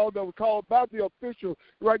good call that was called by the official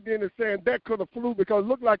right then and saying that could have flew because it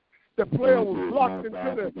looked like the player was blocked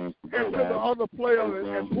into the other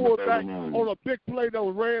player and pulled back on a big play that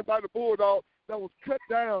was ran by the Bulldogs that was cut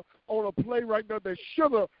down on a play right there that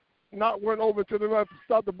should have not went over to the left to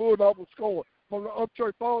stop the Bulldogs from scoring. From the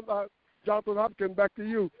Upchurch phone line, Jonathan Hopkins, back to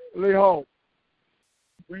you, Lee Hall.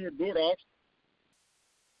 Bring your Bulldogs.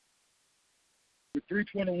 With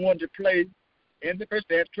 3:21 to play in the first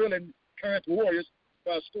half, trailing current Warriors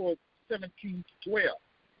by a score of 17-12.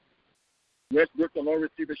 Westbrook, the low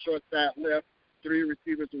receiver, short side left. 3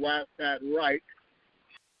 receivers, wide side right.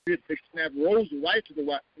 5th snap rolls right to the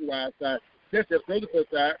wide side. That's the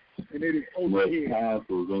first side, and it is overhead. Pass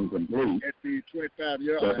is incomplete. At the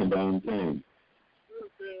 25-yard line. Second down 10.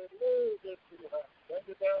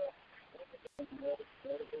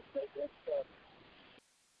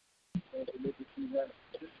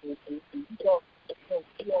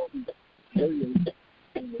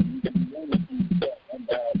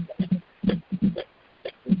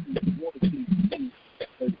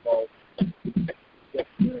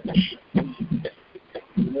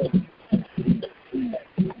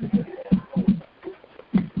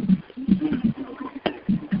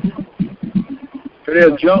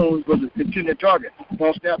 Terrell Jones was a continued target.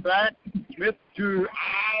 Ball step back. Smith to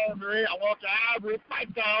Ivory. I want to Ivory.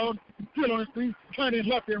 Fight down. Still on his feet. Turning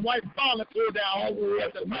left and right. Ball and pull down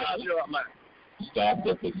at the 5-yard line. Stopped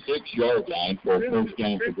at the 6-yard line for a first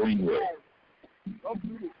down for Greenwood.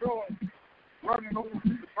 Running over to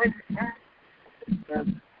the first down.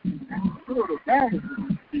 And through the down.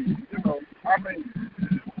 You know, I mean,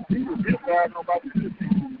 he was hit by nobody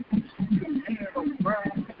 15. Hand on the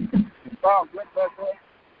ground. Ball went back up.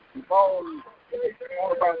 The ball is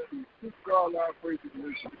all about the 6-yard line for the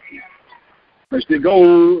position. First and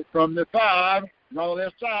goal from the 5, on the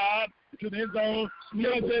left side to the end zone.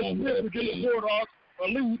 Smith will get the Bulldogs a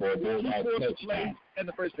lead. 2 to play in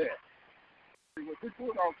the first half. The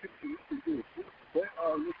Bulldogs get good. They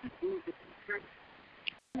are looking good.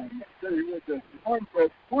 And they with the one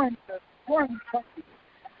country. I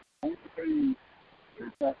want to tell you,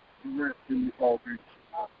 it's not the rest in the ball game.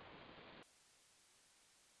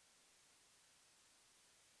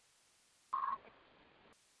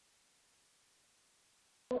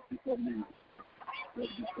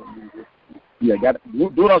 Yeah, got it.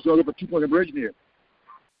 Bulldogs are up a 2-point conversion here.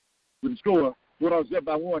 With the score, Bulldogs up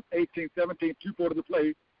by 1, 18-17, 2-4 to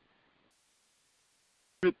play.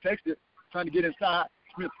 Smith texted, trying to get inside.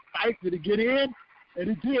 Smith fights to get in,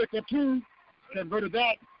 and he did. The 2 converted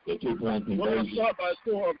that. The 2-point conversion. Bulldogs start by a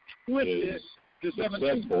score of 20 to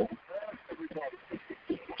 17.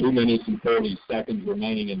 2 minutes and 30 seconds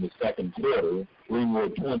remaining in the second quarter.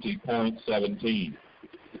 Greenwood 20.17.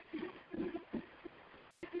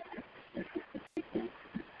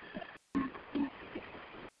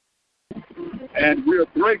 And we'll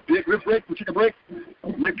break. We'll take a break.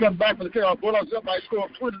 We come back for the kickoff. Bulldogs up by a score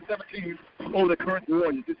of 20-17 over the current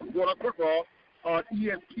Warriors. This is Bulldog Football on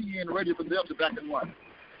ESPN Radio for the Delta back in one.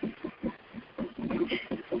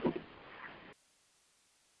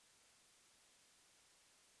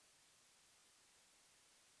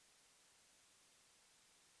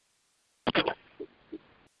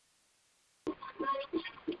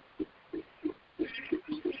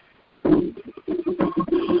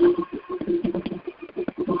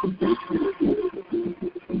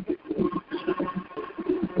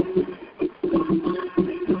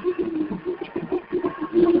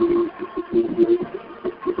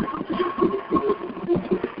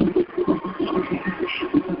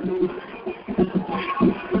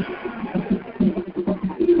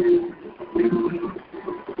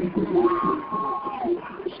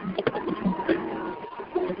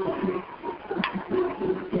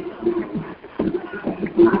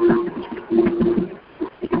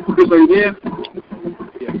 Are you there?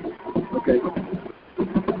 Yeah. Okay.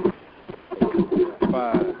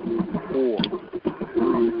 5, 4,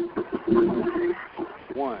 3,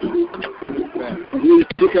 1. Back. He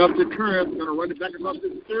took out the curve. Going to run it back across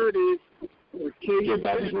the 30. Get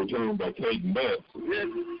back is returned by Caden Betts.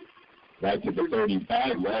 Back to the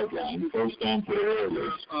 35-yard line. First down for the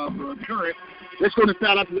Warriors. Current. Let's go to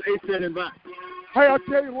foul out to the 8 and back. Hey, I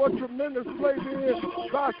tell you what, tremendous play there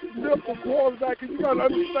by Smith, the quarterback. And you got to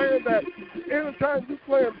understand that anytime you're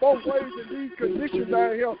playing both ways in these conditions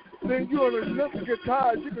down here, then you're going to get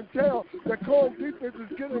tired. You can tell that Cole's defense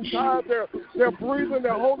is getting tired. They're breathing.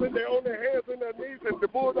 They're holding on their hands and their knees. And the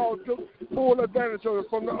Bulldogs took full advantage of it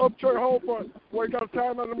from the Upchurch home front. Boy, you got a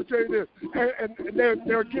timeout. Let me tell you this. And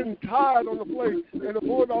they're getting tired on the play. And the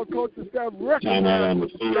Bulldog coaching staff recognized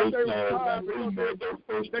that they were tired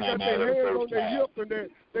because they got their hands on their hips and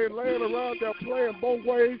they're laying around. They're playing both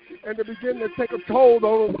ways, and they begin to take a toll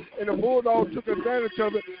on them. And the Bulldogs took advantage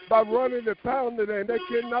of it by running and pounding, and they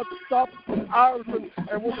cannot stop Iverson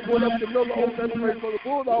and went up the middle on that play. So the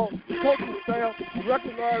Bulldogs coaching staff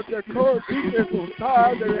recognized their current defense was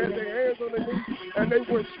tired. They had their hands on their knees, and they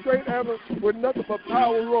went straight at us with nothing but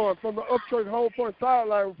power run. From the Upchurch home front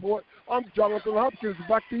sideline report, I'm Jonathan Hopkins.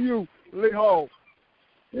 Back to you, Lee Hall.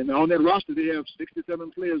 And on that roster, they have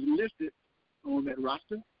 67 players listed on that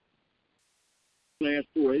roster. Class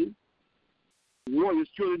 4A. Warriors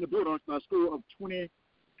trailing the Bulldogs by a score of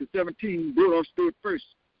 20-17. Bulldogs scored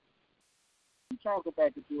first. We talk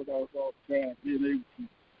about the Bulldogs all the time. Being able to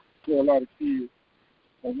play a lot of kids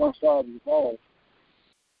on one side of the ball.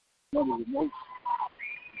 One of the most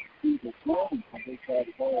people playing on this side of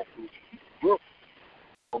the ball is Brooks.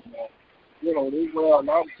 You know, they wear a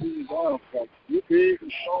lot of teams down. You're big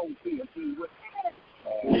and strong, too. I tell you what.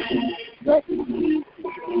 That's what we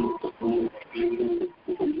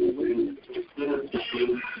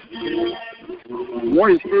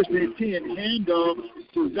Warriors first and 10, handoff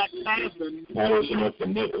to Zach Patterson. Patterson up the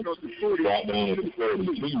middle. Brought down at the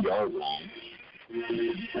 32-yard line.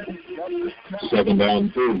 2nd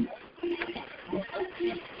down 3.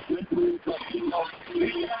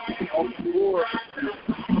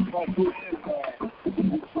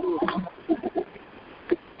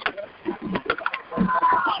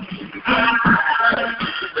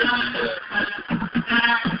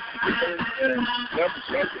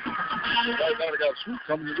 Right now they got a sweep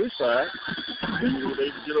coming to this side. Then they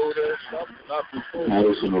can get over there and stop it. Not before.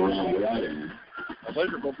 Patterson around the right end. I think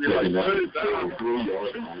it's going to be like 3rd down.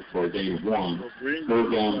 3-yard line for game 1. So 3rd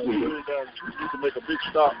down 2. You can make a big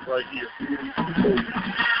stop right here.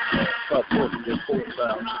 Stop force and get 4th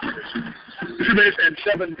down. 2 minutes and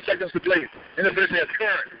 7 seconds to play. In the first half,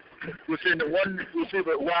 Current was in the one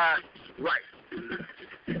receiver wide right.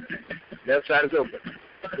 That side is open.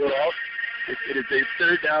 Well, it is a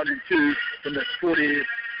 3rd down and 2 from the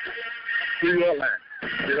 43-yard line.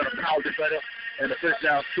 They're going to power this right up, and the first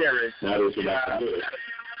down carry. That is about to do it.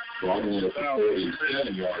 Brought in at the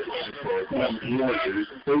 47-yard line for Warriors.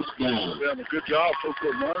 First down. They're doing a good job so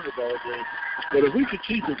far running the ball game. But if we can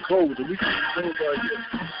keep it close and we can things like this,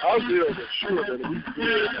 I feel sure that if we can get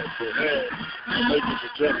in that for half and make this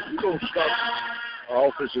adjustment, we're going to stop our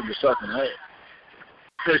offense in the second half.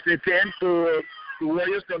 First and 10 for the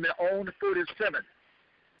Warriors on their own 37.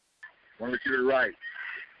 One to the right,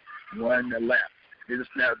 one to the left. They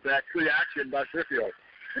just snap back. Good action by Sheffield.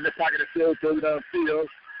 In the pocket of field, throws down field.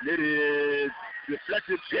 It is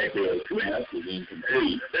deflected check.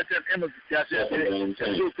 That's an Emma got that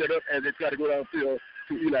set up as they try to go downfield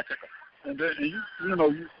to Eli Tucker. And then,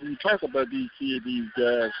 you talk about these kids, these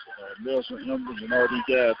guys, Nelson Emmons and all these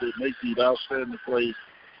guys, they make these outstanding plays.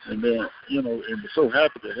 And then, and we're so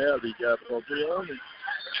happy to have these guys because they only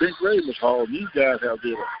Trent Gray was hauled. These guys have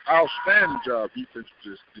did an outstanding job defense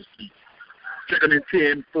this week. 2nd and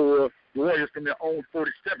 10 for the Warriors from their own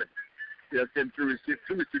 47. They'll send through 2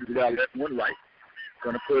 receivers without left, 1 right.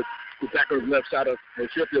 Going to put the back on the left side of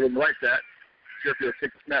Sheffield on the right side. Sheffield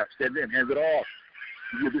takes the snap, stands in, hands it off.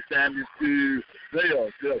 This time is to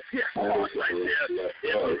Bales. Yes, right there.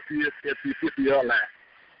 At the 50-yard line.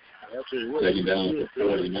 Taking down to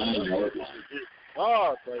 49-yard line.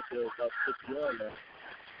 Hard right there, about 50-yard line.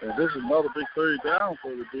 And this is another big third down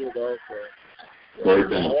for the Bulldogs. Third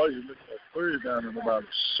down. You're looking at third down and about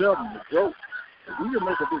 7 to go. If we can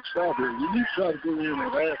make a big stop here, we need to try to go in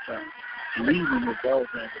at halftime, leading the ball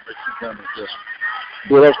game to make some kind of adjustment.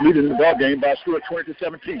 Bulldogs leading the ball game by a score of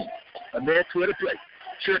 20-17. A man 20 play.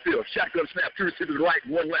 Sheffield, shotgun snap, 2 receivers right,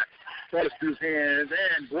 1 left. Ball is through his hands,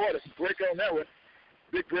 and boy, there's a break on that one.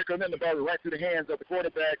 Big break on that, the ball right through the hands of the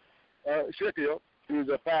quarterback, Sheffield, who's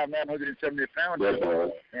a 5'9",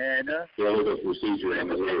 170-pounder. And procedure on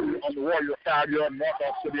the Warrior, 5-yard mark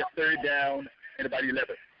off, so be a 3rd down and about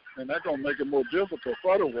 11. And that's going to make it more difficult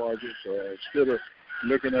for the Warriors. Instead of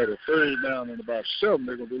looking at a 3rd down and about 7,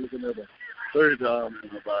 they're going to be looking at a 3rd down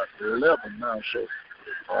and about 11 now. So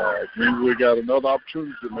we got another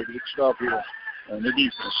opportunity to make a big stop here on the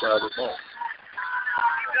defense side of the ball.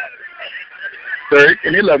 3rd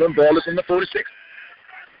and 11, ball is in the 46.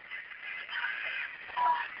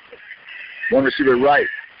 1 receiver right,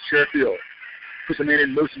 Sheffield. Puts a man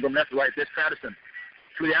in motion from left to right. That's Patterson.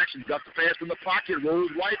 Play action, got the pass from the pocket,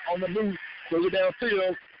 rolls right on the move, throws it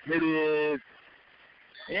downfield. It is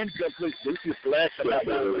incomplete. This is flag coming out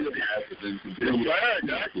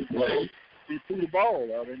downfield. He threw the ball.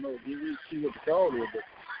 I don't know. Didn't really see what the call is, but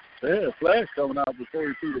they had a flag coming out before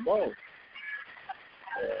he threw the ball.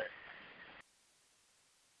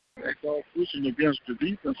 That's all pushing against the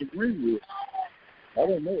defense of Greenwood. I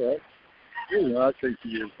don't know. I can't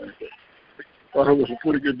see anything. I thought it was a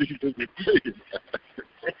pretty good defensive play.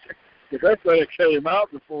 But that play came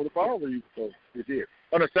out before the ball leaves. So it did.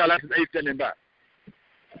 On the sideline, it's 8 standing by.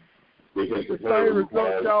 The same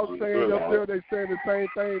result y'all saying up there, they saying the same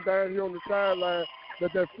thing down here on the sideline,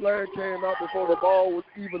 that flag came out before the ball was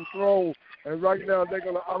even thrown. And right now they're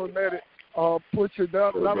going to automatic push it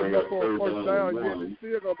down, not enough for a first down yet. They're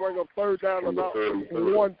still going to bring up 3rd down about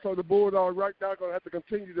 1. So the Bulldogs right now going to have to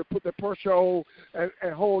continue to put the pressure on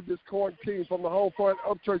and hold this corn team from the home front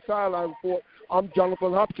up church sideline report. I'm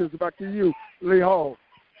Jonathan Hopkins. Back to you, Lee Hall.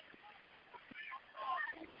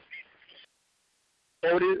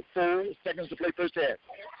 44 seconds to play first half.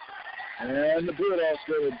 And the Bulldogs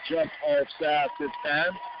going to jump off sides this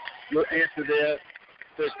time. We'll answer that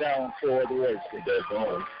first down for the Warriors. This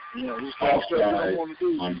stuff we don't want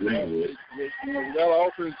to do. On Greenwood. That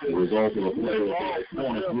offense is result of a play with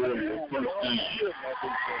corner really the first down.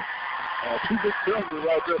 2 big penalties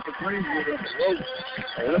right there for Greenwood on the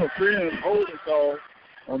road. Interference holding call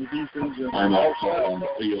on the defense. I'm also on the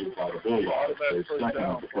field by the Bulldogs. They're second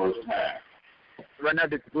of the first half. Right now,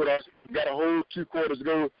 the Bulldogs got a whole 2 quarters to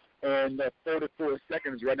go, and 34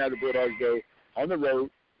 seconds. Right now, the Bulldogs go on the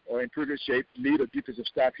road or in pretty good shape. Need a defensive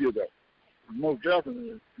stop here, though. Most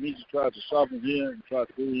definitely need to try to stop again and try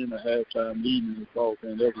to go in at halftime leading the ball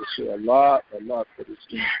game. That would say a lot for this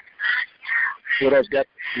team. Bulldogs got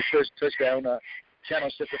the first touchdown.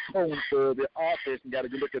 Channel set the tone for the offense and got a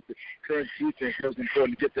good look at the current defense. It was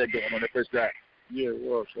important to get that going on that first drive. Yeah, it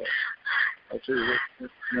was. I tell you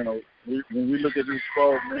what, when we look at this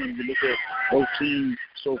ball game, we look at both teams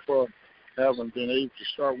so far haven't been able to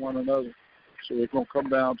start one another. So it's going to come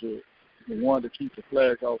down to the one to keep the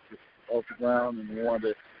flag off the ground and the one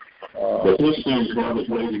that. But this team's going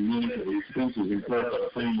to waiting minutes of the expenses incurred by the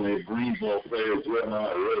same way Greensboro players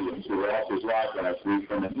Jeremiah Williams, who lost his life last week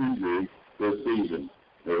from an injury this season.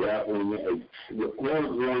 They're offering a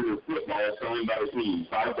Warrior football signed by the team,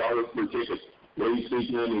 $5 per ticket. Please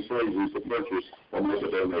seek any phrases to purchase or make a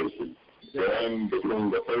donation. They're between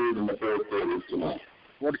the 3rd and the 4th quarters tonight.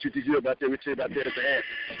 What did you hear about that? We'll tell you about that at the end.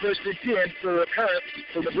 1st and 10 for Current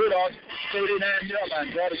for the Bulldogs, 39-yard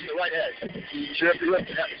line. Ball is in the right edge. Sheffield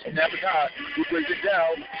snap it high. He brings it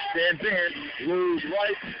down, stands in, rolls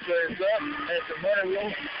right, turns up, and the money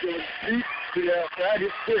roll goes deep to the outside.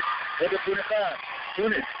 His quick at the 25.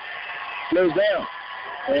 20. Slows down.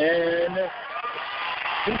 And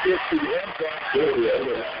He gets to the end zone.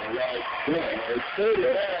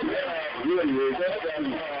 Really,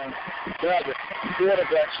 the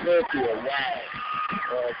quarterback Snowfield. Wow.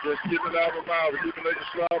 Just giving out the mouth, giving it a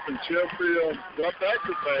stop, and Sheffield got back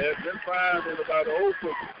to bad, then fine in about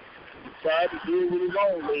over. Tried to do it with his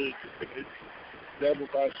own leg. That was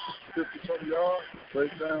about 50-some yards,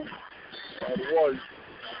 straight down by the Warriors.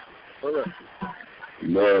 Correct.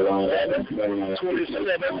 27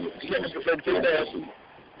 seconds to play.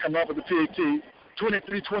 Come up with the PAT.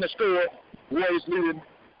 23-20 score. Warriors leading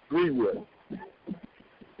Greenwood.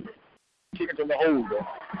 Kicking from the holder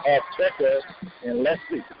of Tucker and let's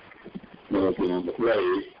see. Looking on the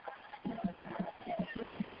play.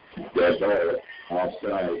 That's all.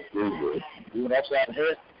 Offside Greenwood. Doing offside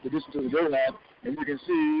head to distance to the goal line. And you can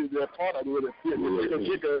see the opponent with a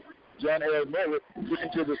kicker, John Harris Merritt, looking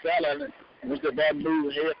to the sideline. Once the ball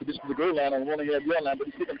moves ahead to distance to the goal line on one yard line, but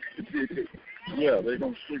he's kicking the PAT. Yeah, they're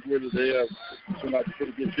going to stick with it. They have somebody to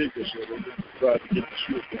get big this year. They're going to try to get the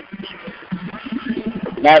shoot.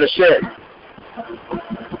 Now the shot.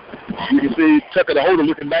 You can see Tucker the holder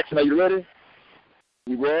looking back. Are you ready?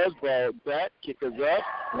 He was, ball back, kickers up,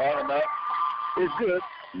 long enough. It's good.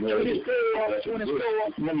 27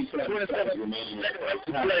 seconds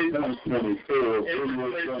to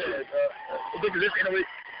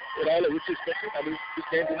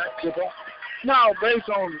play. Now, based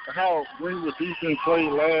on how Greenwood defense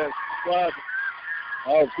played last Friday, I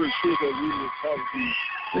was pretty sure that we would probably be.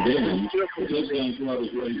 This game's one of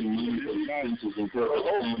those raising money for the defenses and purpose.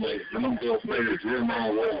 Greenville player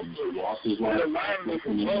Jeremiah Williams, who lost his life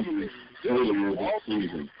from injury earlier this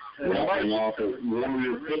season. Wrapping off a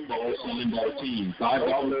Warrior football signed by the team.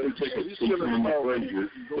 $5 per ticket, featuring on the Frazier.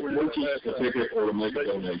 To purchase a ticket or to make a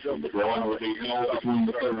donation. The drawing will be held between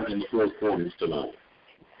the third and the fourth quarters tonight.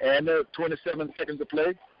 And 27 seconds to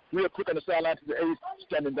play. Real quick on the sideline to the eighth,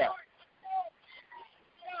 standing down.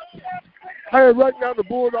 Hey, right now the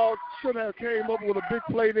Bulldogs should have came up with a big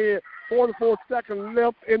play there. 44 seconds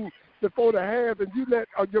left before the half, and you let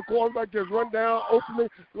your quarterback just run down openly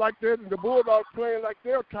like that, and the Bulldogs playing like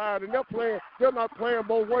they're tired, and they're not playing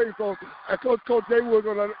both ways. So, Coach Jaywood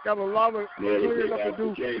got a lot of clearing up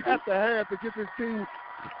to do at the half to get this team,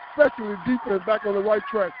 especially defense, back on the right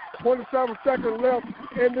track. 27 seconds left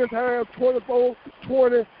in this half,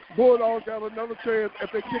 24-20. Bulldogs have another chance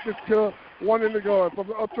if they kick it to one in the guard. From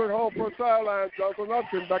the Upchurch Hall front sideline, Jonathan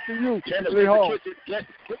Upton, back to you, Lee Hall.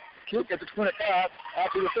 Kick at the 25,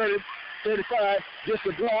 out to the 30, 35, just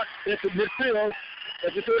a block, it's the midfield,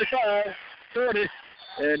 at the 35, 30,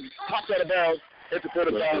 and pops out of bounds at the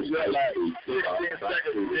 35 yard line. 16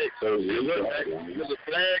 seconds, there's a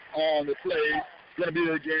flag on the play. It's going to be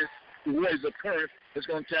against the Warriors of Current. It's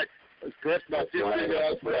going to attack press about 15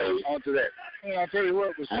 yards onto that. And I'll tell you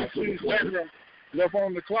what, with 16 seconds left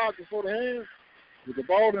on the clock before the half, with the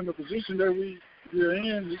ball in the position that we're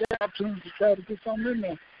in, we got opportunity to try to get something in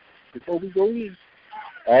there before we go in.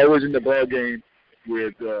 Always in the ball game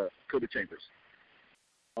with Kobe Chambers.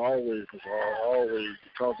 Always. We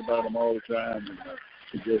talk about him all the time. And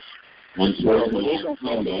he just unsportsmanlike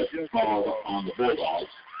conduct on the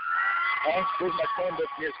Bulldogs. Unsportsmanlike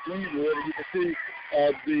conduct against Greenwood, and you can see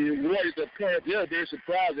the Warriors are playing. They're very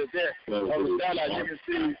surprised at that. On the sideline, you can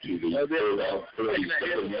see they're taking them.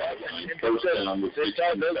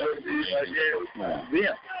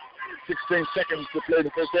 16 seconds to play the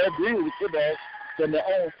first half. Greenwood football from their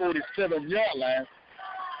own 47-yard line.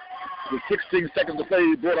 With 16 seconds to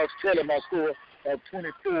play, Bulldogs trailing by a score of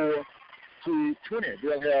 24-20.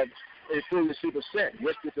 They'll have a full receiver set.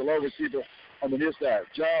 Westbrook, the long receiver on the near side.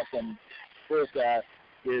 Johnson, first side,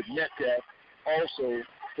 with Metcalf. Also,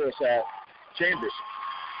 first side, Chambers.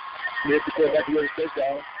 Smith, the quarterback, the first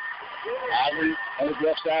down. Ivory on the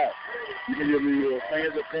left side. You can hear the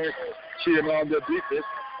fans of parents cheering on their defense.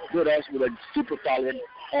 Bulldogs with a super following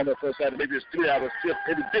on the first side. Maybe it's 3 hours,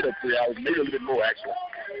 maybe a bit of 3 hours, maybe a little bit more actually.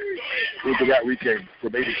 Into that weekend, so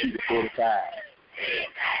maybe see the 45.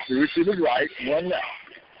 The receiver's right, one left.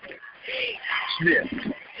 Smith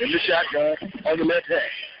in the shotgun on the left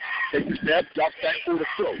hand. Take the snap, drops back for the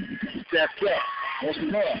throw. Staff club, wants to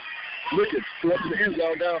run. Looking, going to the end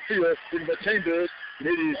zone downfield, in the Chambers. It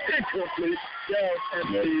is incomplete down at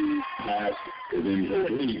the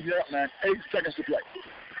 8 seconds to play.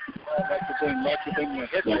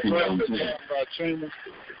 By Chambers,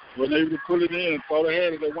 wasn't able to pull it in. Thought they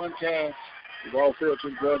had it at one time. The ball fell to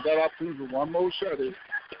the ground. Got opportunity for one more shot.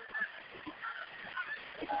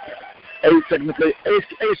 8 seconds to play.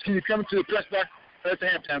 Ace, can you come to the press box at the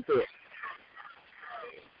halftime for us?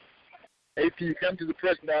 Ace, can you come to the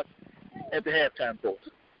press box at the halftime for us?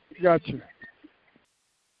 Gotcha.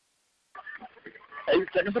 8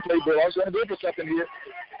 seconds to play. Bulldogs going to go for something here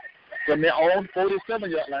from their own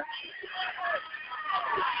 47-yard line.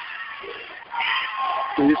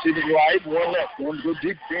 So you see the right, one left. Going to go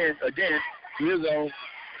deep in again to his own.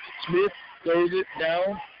 Smith throws it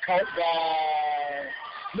down. Caught by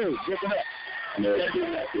Smith. Gripping up.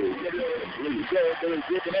 Gripping up.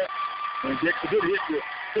 And gets a good hit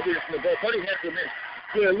to the ball. 30 hands a minute.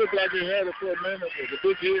 Yeah, it looked like he had it for a minute. It was a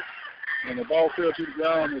big hit. And the ball fell to the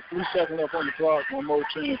ground. With 3 seconds left on the clock. One more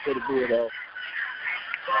chance for the Bulldogs.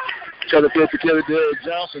 So the field to Kelly Derrick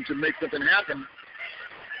Johnson to make something happen.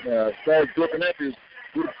 Started gripping up.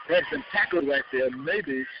 Has been tackled right there,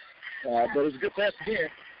 maybe. But it was a good pass again.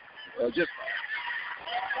 Just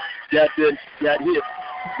got hit.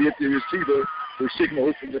 Hit the receiver who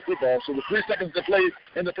signaled from the football. So with 3 seconds to play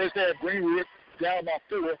in the first half, Greenwood down by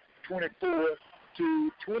 4,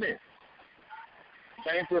 24-20.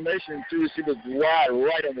 Same formation, 2 receivers wide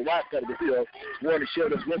right on the right side of the field. Warren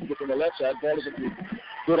Sheldon Westbrook on the left side. Ball is at the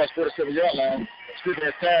Bulldogs 47-yard line. Smith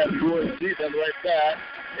has time going deep on the right side.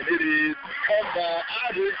 And it is caught by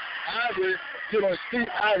Ivory. Ivory still on his feet.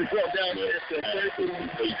 Ivory brought down there at the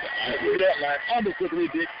 32-yard line. Under quickly,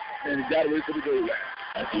 Dick, and he got away from the goal line.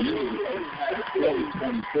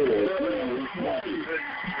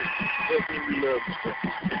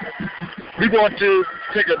 We're going to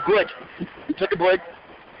take a break. We take a break,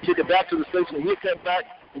 kick it back to the station, and we'll come back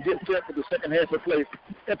and get set for the second half of play.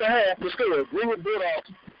 At the half, the score, Greenwood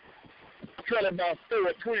Bulldogs trailing by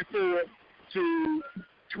 24-20.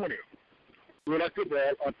 Bulldog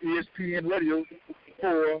football on ESPN Radio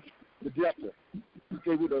for the Delta.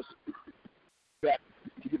 Stay with us. Back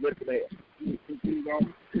to get ready for the half.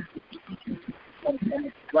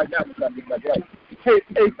 Right now, we're trying to get back right. Hey,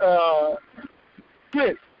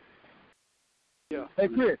 Chris. Yeah. Hey,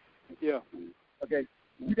 Chris. Yeah. Okay.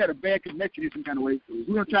 We got a bad connection here some kind of way.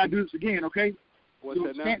 We're going to try to do this again, okay? What's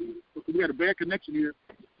that now? We got a bad connection here.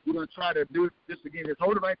 We're going to try to do this again. Just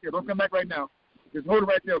hold it right there. Don't come back right now. Just hold it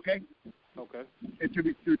right there, okay? Okay. It should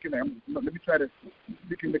be connected. Let me try to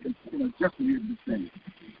make an adjustment here to this thing.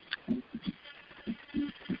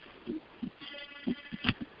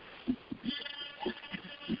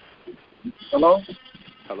 Hello?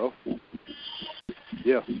 Hello?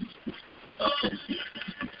 Yeah. Okay.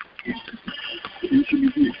 You should be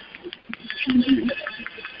here.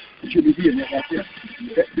 You should be here right there.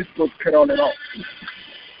 This is supposed to cut all that off.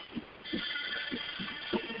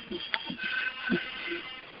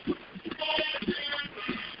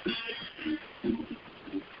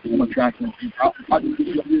 I'm going to try something. I'm going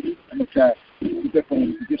to try to put that phone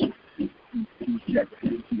in position. Check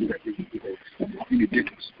it. Any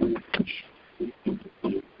difference.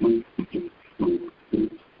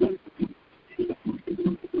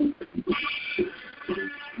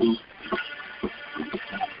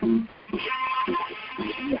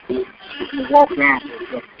 Walk down.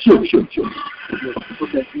 Sure.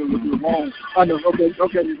 Okay, you're wrong. I know. Okay.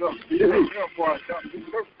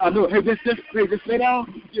 I know. Hey, just lay down.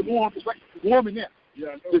 Get warm. It's warm in there. Yeah.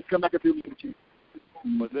 I know. Just come back up here with the chief.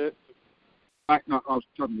 What's that? I was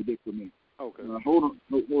talking to Dick for me. Okay. Hold on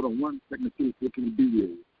 1 second to see what can we do here.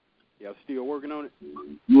 Y'all still working on it?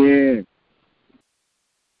 Yeah.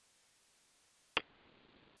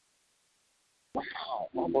 Wow,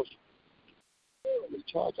 almost. The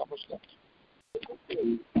charge almost left.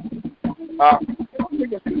 I think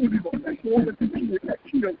that's two people. That's one of the things that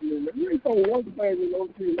you don't do. You ain't got one thing we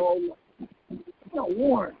don't see long. It's not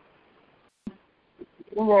one.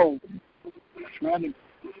 What's wrong? Trying to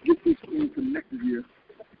get this thing connected here.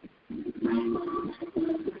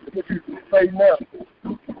 What you say now?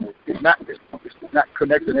 It's not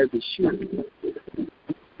connected as it should.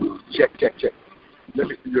 Check. Let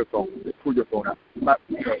me see your phone. Let's pull your phone out.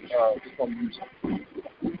 Just on music.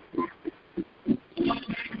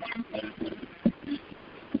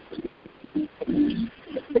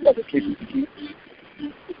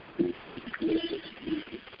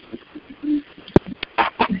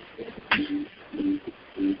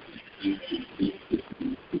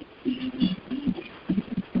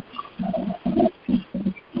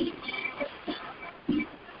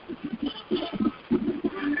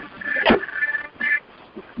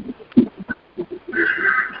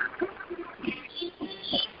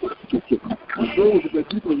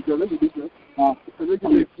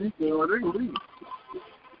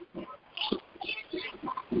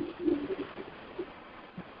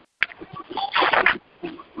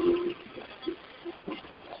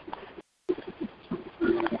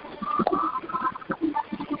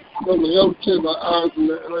 Help check my eyes in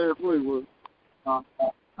that last play was.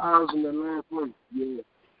 Eyes in that last play. Yeah.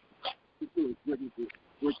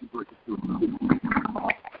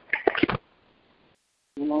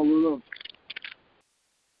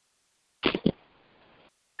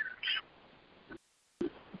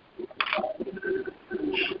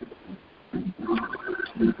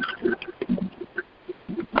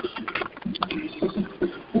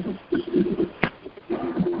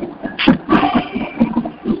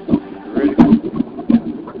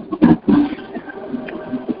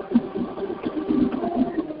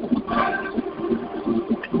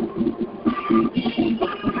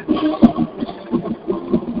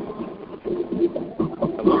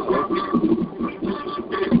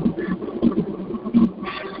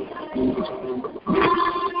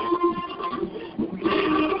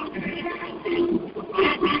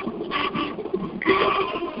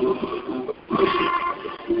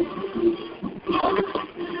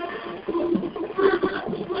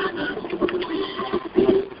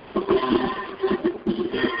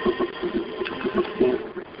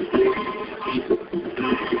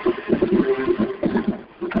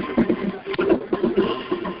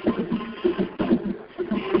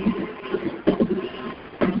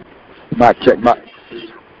 Mic check, mic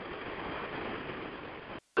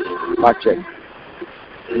check.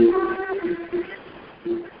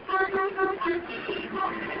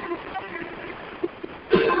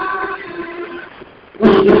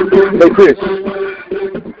 Hey, Chris.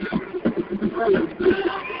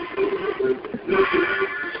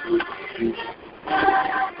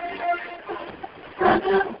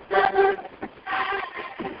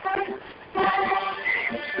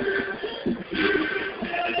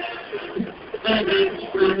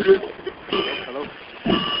 Hello?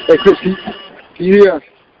 Hey, Chris, can you hear us?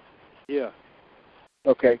 Yeah.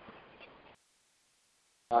 Okay.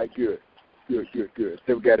 All right, good.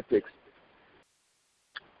 So we got it fixed.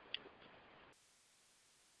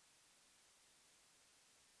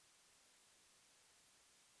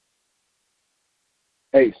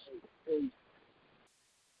 Ace.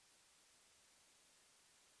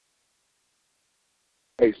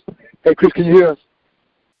 Ace. Hey, Chris, can you hear us?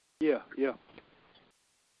 Yeah.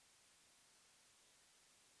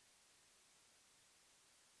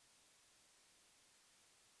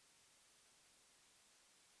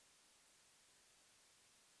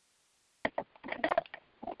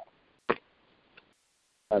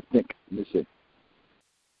 I think. Let me see.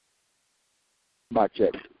 Mic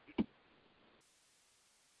check.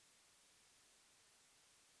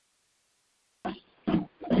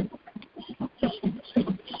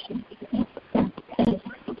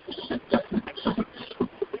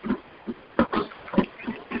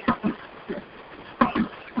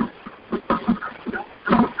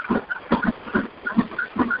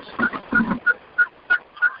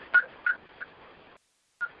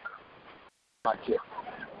 Mic check.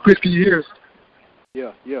 Chris, can you hear us?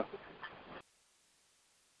 Yeah.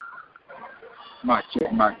 Mic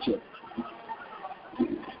check.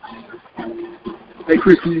 Hey,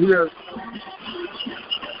 Chris, can you hear us?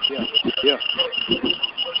 Yeah.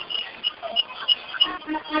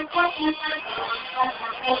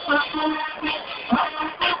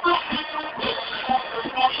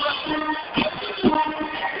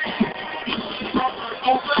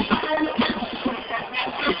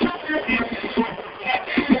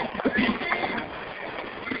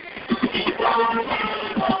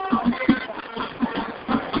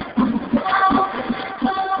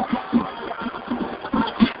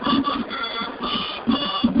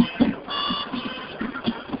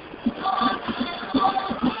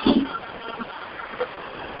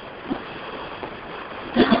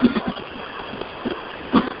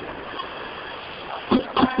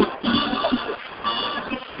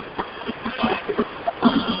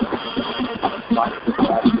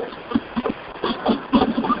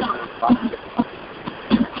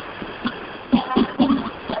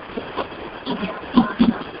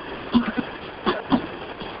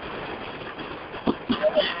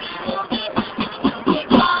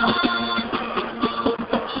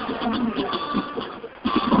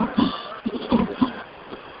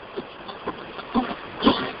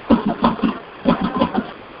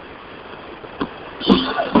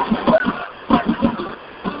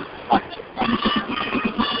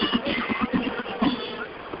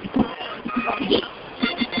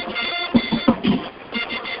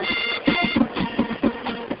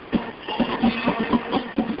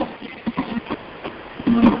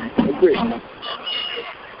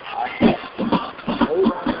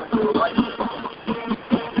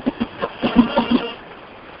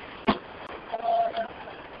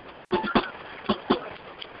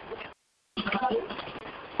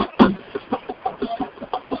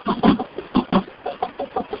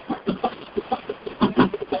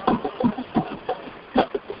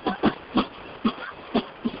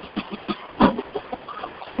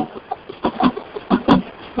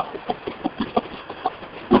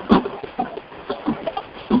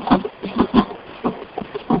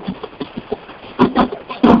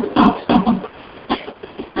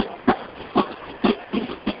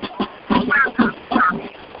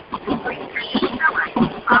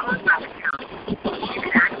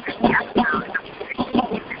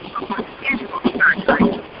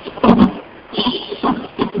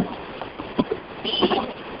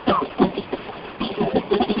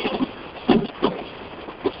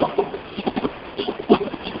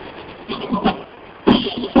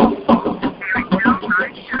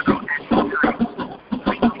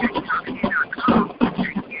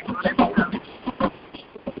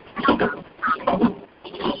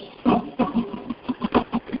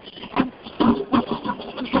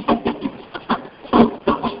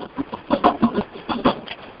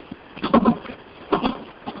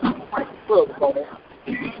 further on it.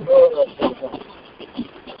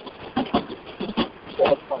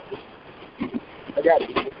 I got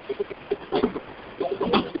it.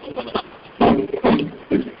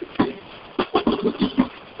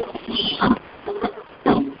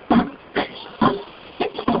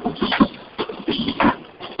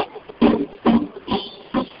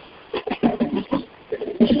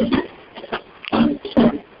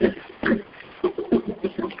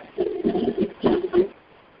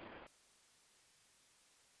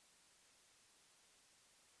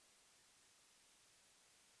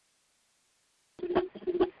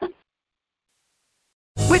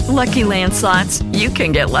 With Lucky Land Slots, you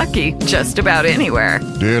can get lucky just about anywhere.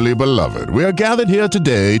 Dearly beloved, we are gathered here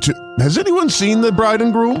today to... Has anyone seen the bride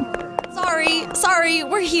and groom? Sorry,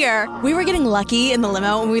 we're here. We were getting lucky in the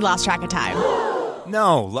limo and we lost track of time.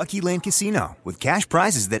 No, Lucky Land Casino, with cash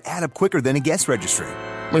prizes that add up quicker than a guest registry.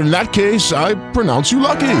 In that case, I pronounce you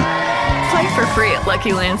lucky. Play for free at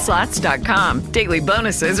LuckyLandSlots.com. Daily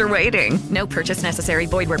bonuses are waiting. No purchase necessary.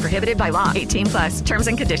 Void where prohibited by law. 18+. Terms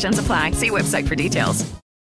and conditions apply. See website for details.